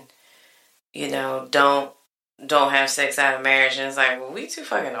hand, you know, don't have sex out of marriage. And it's like, well, we too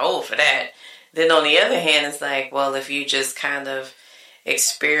fucking old for that. Then on the other hand, it's like, well, if you just kind of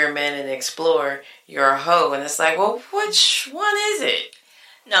experiment and explore, you're a hoe. And it's like, well, which one is it?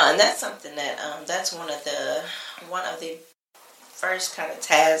 No, and that's something that, that's one of the first kind of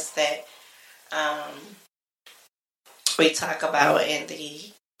tasks that we talk about in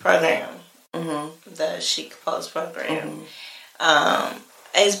the program, mm-hmm. the She Compose program, mm-hmm.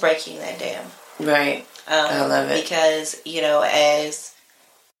 Is breaking that down. Right. I love it. Because, you know, as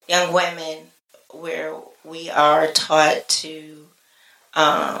young women, we are taught to, you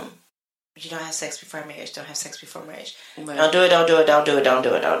don't have sex before marriage, don't have sex before marriage. Right. Don't do it,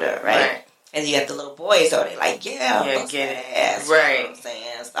 right? And you have the little boys, though, they like, get it. Ass, right. You know what I'm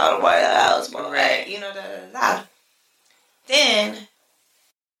saying? Start a White House, boy. Right. You know, Then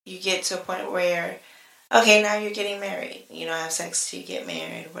you get to a point where, okay, now you're getting married. You don't have sex till you get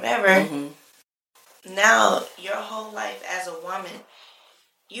married, whatever. Mm-hmm. Now, your whole life as a woman,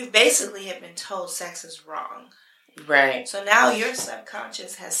 you basically have been told sex is wrong. Right. So now your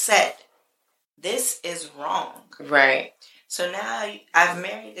subconscious has said, this is wrong. Right. So now I've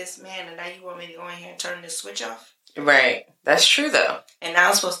married this man, and now you want me to go in here and turn this switch off? Right. That's true, though. And now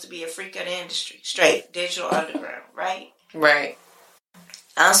I'm supposed to be a freak of the industry. Straight. Digital underground. Right? Right.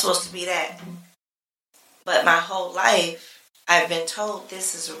 I'm supposed to be that. But my whole life, I've been told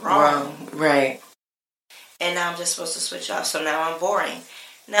this is wrong. Right. And now I'm just supposed to switch off. So now I'm boring.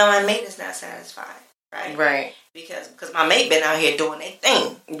 Now my mate is not satisfied. Right? Right. Because my mate been out here doing their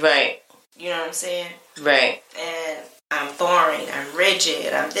thing. Right. You know what I'm saying? Right. And I'm boring, I'm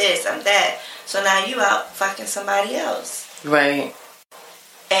rigid, I'm this, I'm that. So now you out fucking somebody else. Right.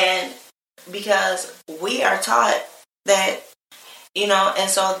 And because we are taught that, and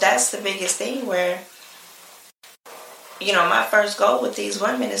so that's the biggest thing where, my first goal with these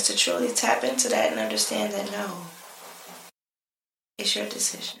women is to truly tap into that and understand that no, it's your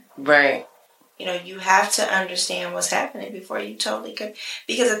decision. Right. You have to understand what's happening before you totally could.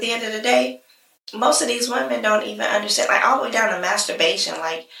 Because at the end of the day, most of these women don't even understand, like all the way down to masturbation.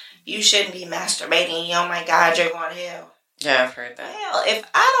 Like, you shouldn't be masturbating. Oh my God, you're going to hell. Yeah, I've heard that. Hell, if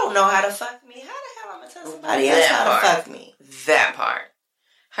I don't know how to fuck me, how the hell am I going to tell somebody else how to fuck me? That part.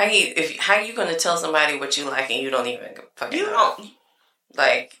 How you going to tell somebody what you like and you don't even fucking know?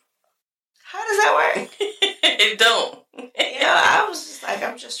 Like, how does that work? It don't. I was just like,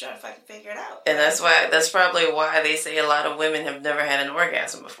 I'm just trying to fucking figure it out. And that's probably why they say a lot of women have never had an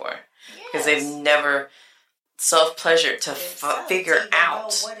orgasm before. Because they've never self-pleasured to figure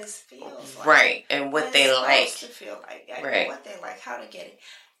out know what it feels like. Right, and what they like. To feel like. Right. What they like, how to get it.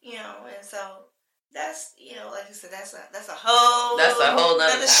 And so that's, like you said, that's a whole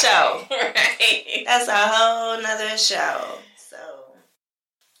nother show. Right. That's a whole nother show. So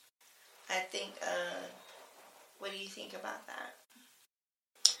I think, what do you think about that?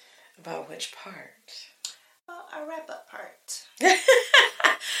 About which part? Well, our wrap-up part.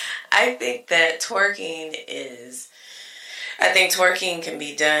 I think that twerking can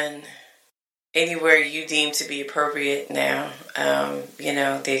be done anywhere you deem to be appropriate now.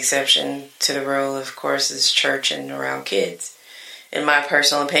 The exception to the rule, of course, is church and around kids, in my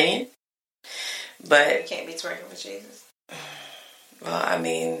personal opinion. But you can't be twerking with Jesus. Well, I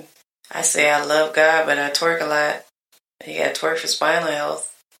mean, I say I love God, but I twerk a lot. You got to twerk for spinal health.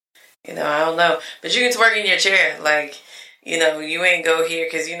 I don't know. But you can twerk in your chair. Like, you ain't go here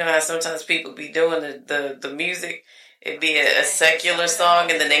because you know how sometimes people be doing the music. It'd be a secular song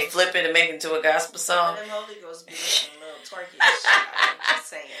and then they flip it and make it into a gospel song. And them Holy Ghost be some little twerky shit. I'm just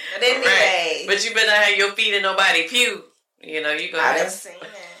saying. But anyway. Right. But you better not have your feet in nobody's pew. You go. I done seen that.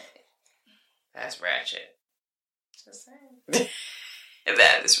 That's ratchet. Just saying.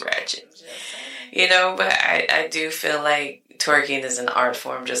 That is ratchet. But I do feel like twerking is an art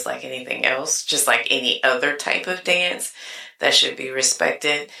form just like anything else, just like any other type of dance that should be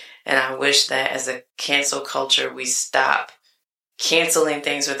respected. And I wish that as a cancel culture, we stop canceling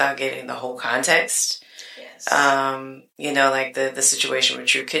things without getting the whole context. Yes. Like the situation with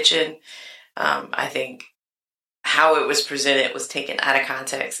True Kitchen. I think how it was presented was taken out of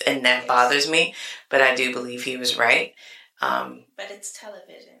context, and that bothers me. But I do believe he was right. But it's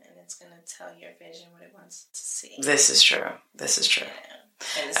television, and it's going to tell your vision what it wants to see. This is true. Yeah.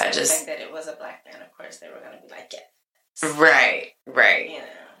 And the fact that it was a black man, of course, they were going to be like, yeah. Right.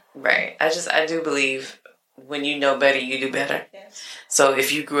 Right. I do believe when you know better, you do better. Yes. So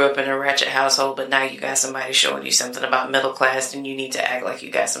if you grew up in a ratchet household, but now you got somebody showing you something about middle class, then you need to act like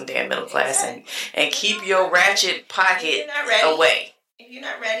you got some damn middle class and keep your ratchet pocket away. If you're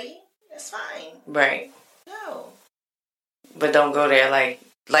not ready, that's fine. Right. No. But don't go there like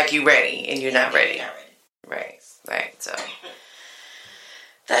you ready and you're not ready. You're not ready. Right. So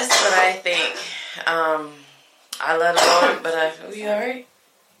that's what I think. I love the Lord, but you all right?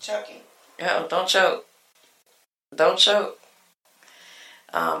 Choking. Oh, don't choke. Don't choke.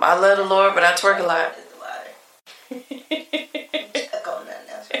 I love the Lord, but I twerk a lot.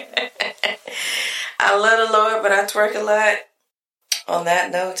 I love the Lord, but I twerk a lot. On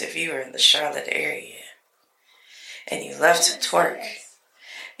that note, if you are in the Charlotte area and you love to twerk,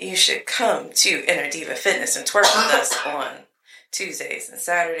 you should come to Inner Diva Fitness and twerk with us on Tuesdays and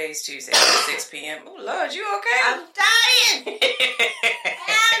Saturdays, Tuesdays at 6 p.m. Oh, Lord, you okay? I'm dying.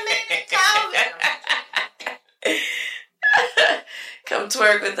 Come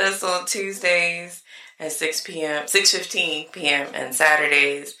twerk with us on Tuesdays at 6:15 p.m. and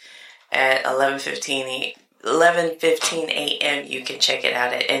Saturdays at 11:15 a.m. You can check it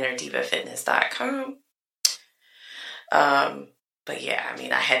out at innerdivafitness.com. But yeah, I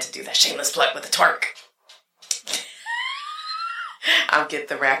mean, I had to do that shameless plug with the twerk. I'll get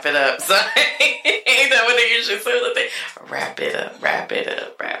the wrap it up. So ain't that what they usually say? Wrap it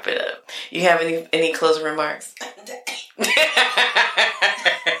up. You have any closing remarks?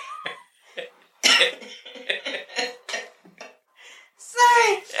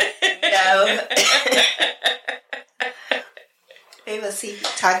 Sorry. No. We will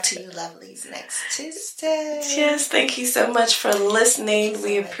talk to you lovelies next Tuesday. Yes, thank you so much for listening.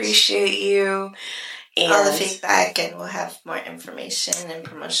 We appreciate you. And all the feedback, and we'll have more information and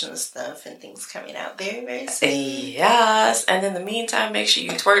promotional stuff and things coming out very, very soon. Yes. And in the meantime, make sure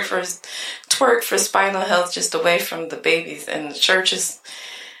you twerk for spinal health, just away from the babies and the churches.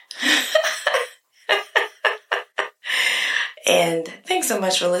 And thanks so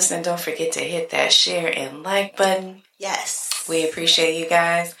much for listening. Don't forget to hit that share and like button. Yes. We appreciate you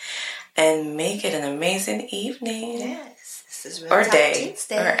guys. And make it an amazing evening. Yes. This is Real or Talk day.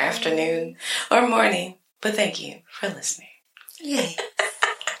 Tuesday. Or afternoon. Or morning. But thank you for listening. Yay.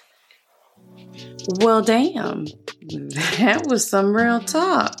 Well, damn. That was some real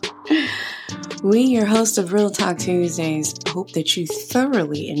talk. We, your host of Real Talk Tuesdays, hope that you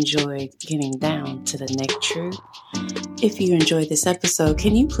thoroughly enjoyed getting down to the naked truth. If you enjoyed this episode,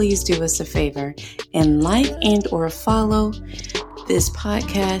 can you please do us a favor and like and or follow this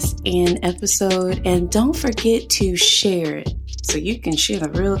podcast and episode, and don't forget to share it so you can share the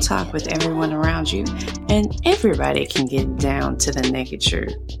real talk with everyone around you and everybody can get down to the naked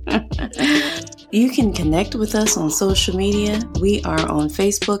truth. You can connect with us on social media. We are on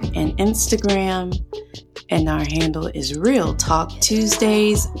Facebook and Instagram, and our handle is Real Talk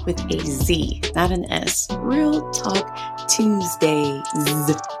Tuesdays with a Z, not an S. Real Talk Tuesdays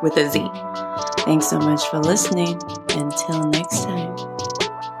with a Z. Thanks so much for listening. Until next time.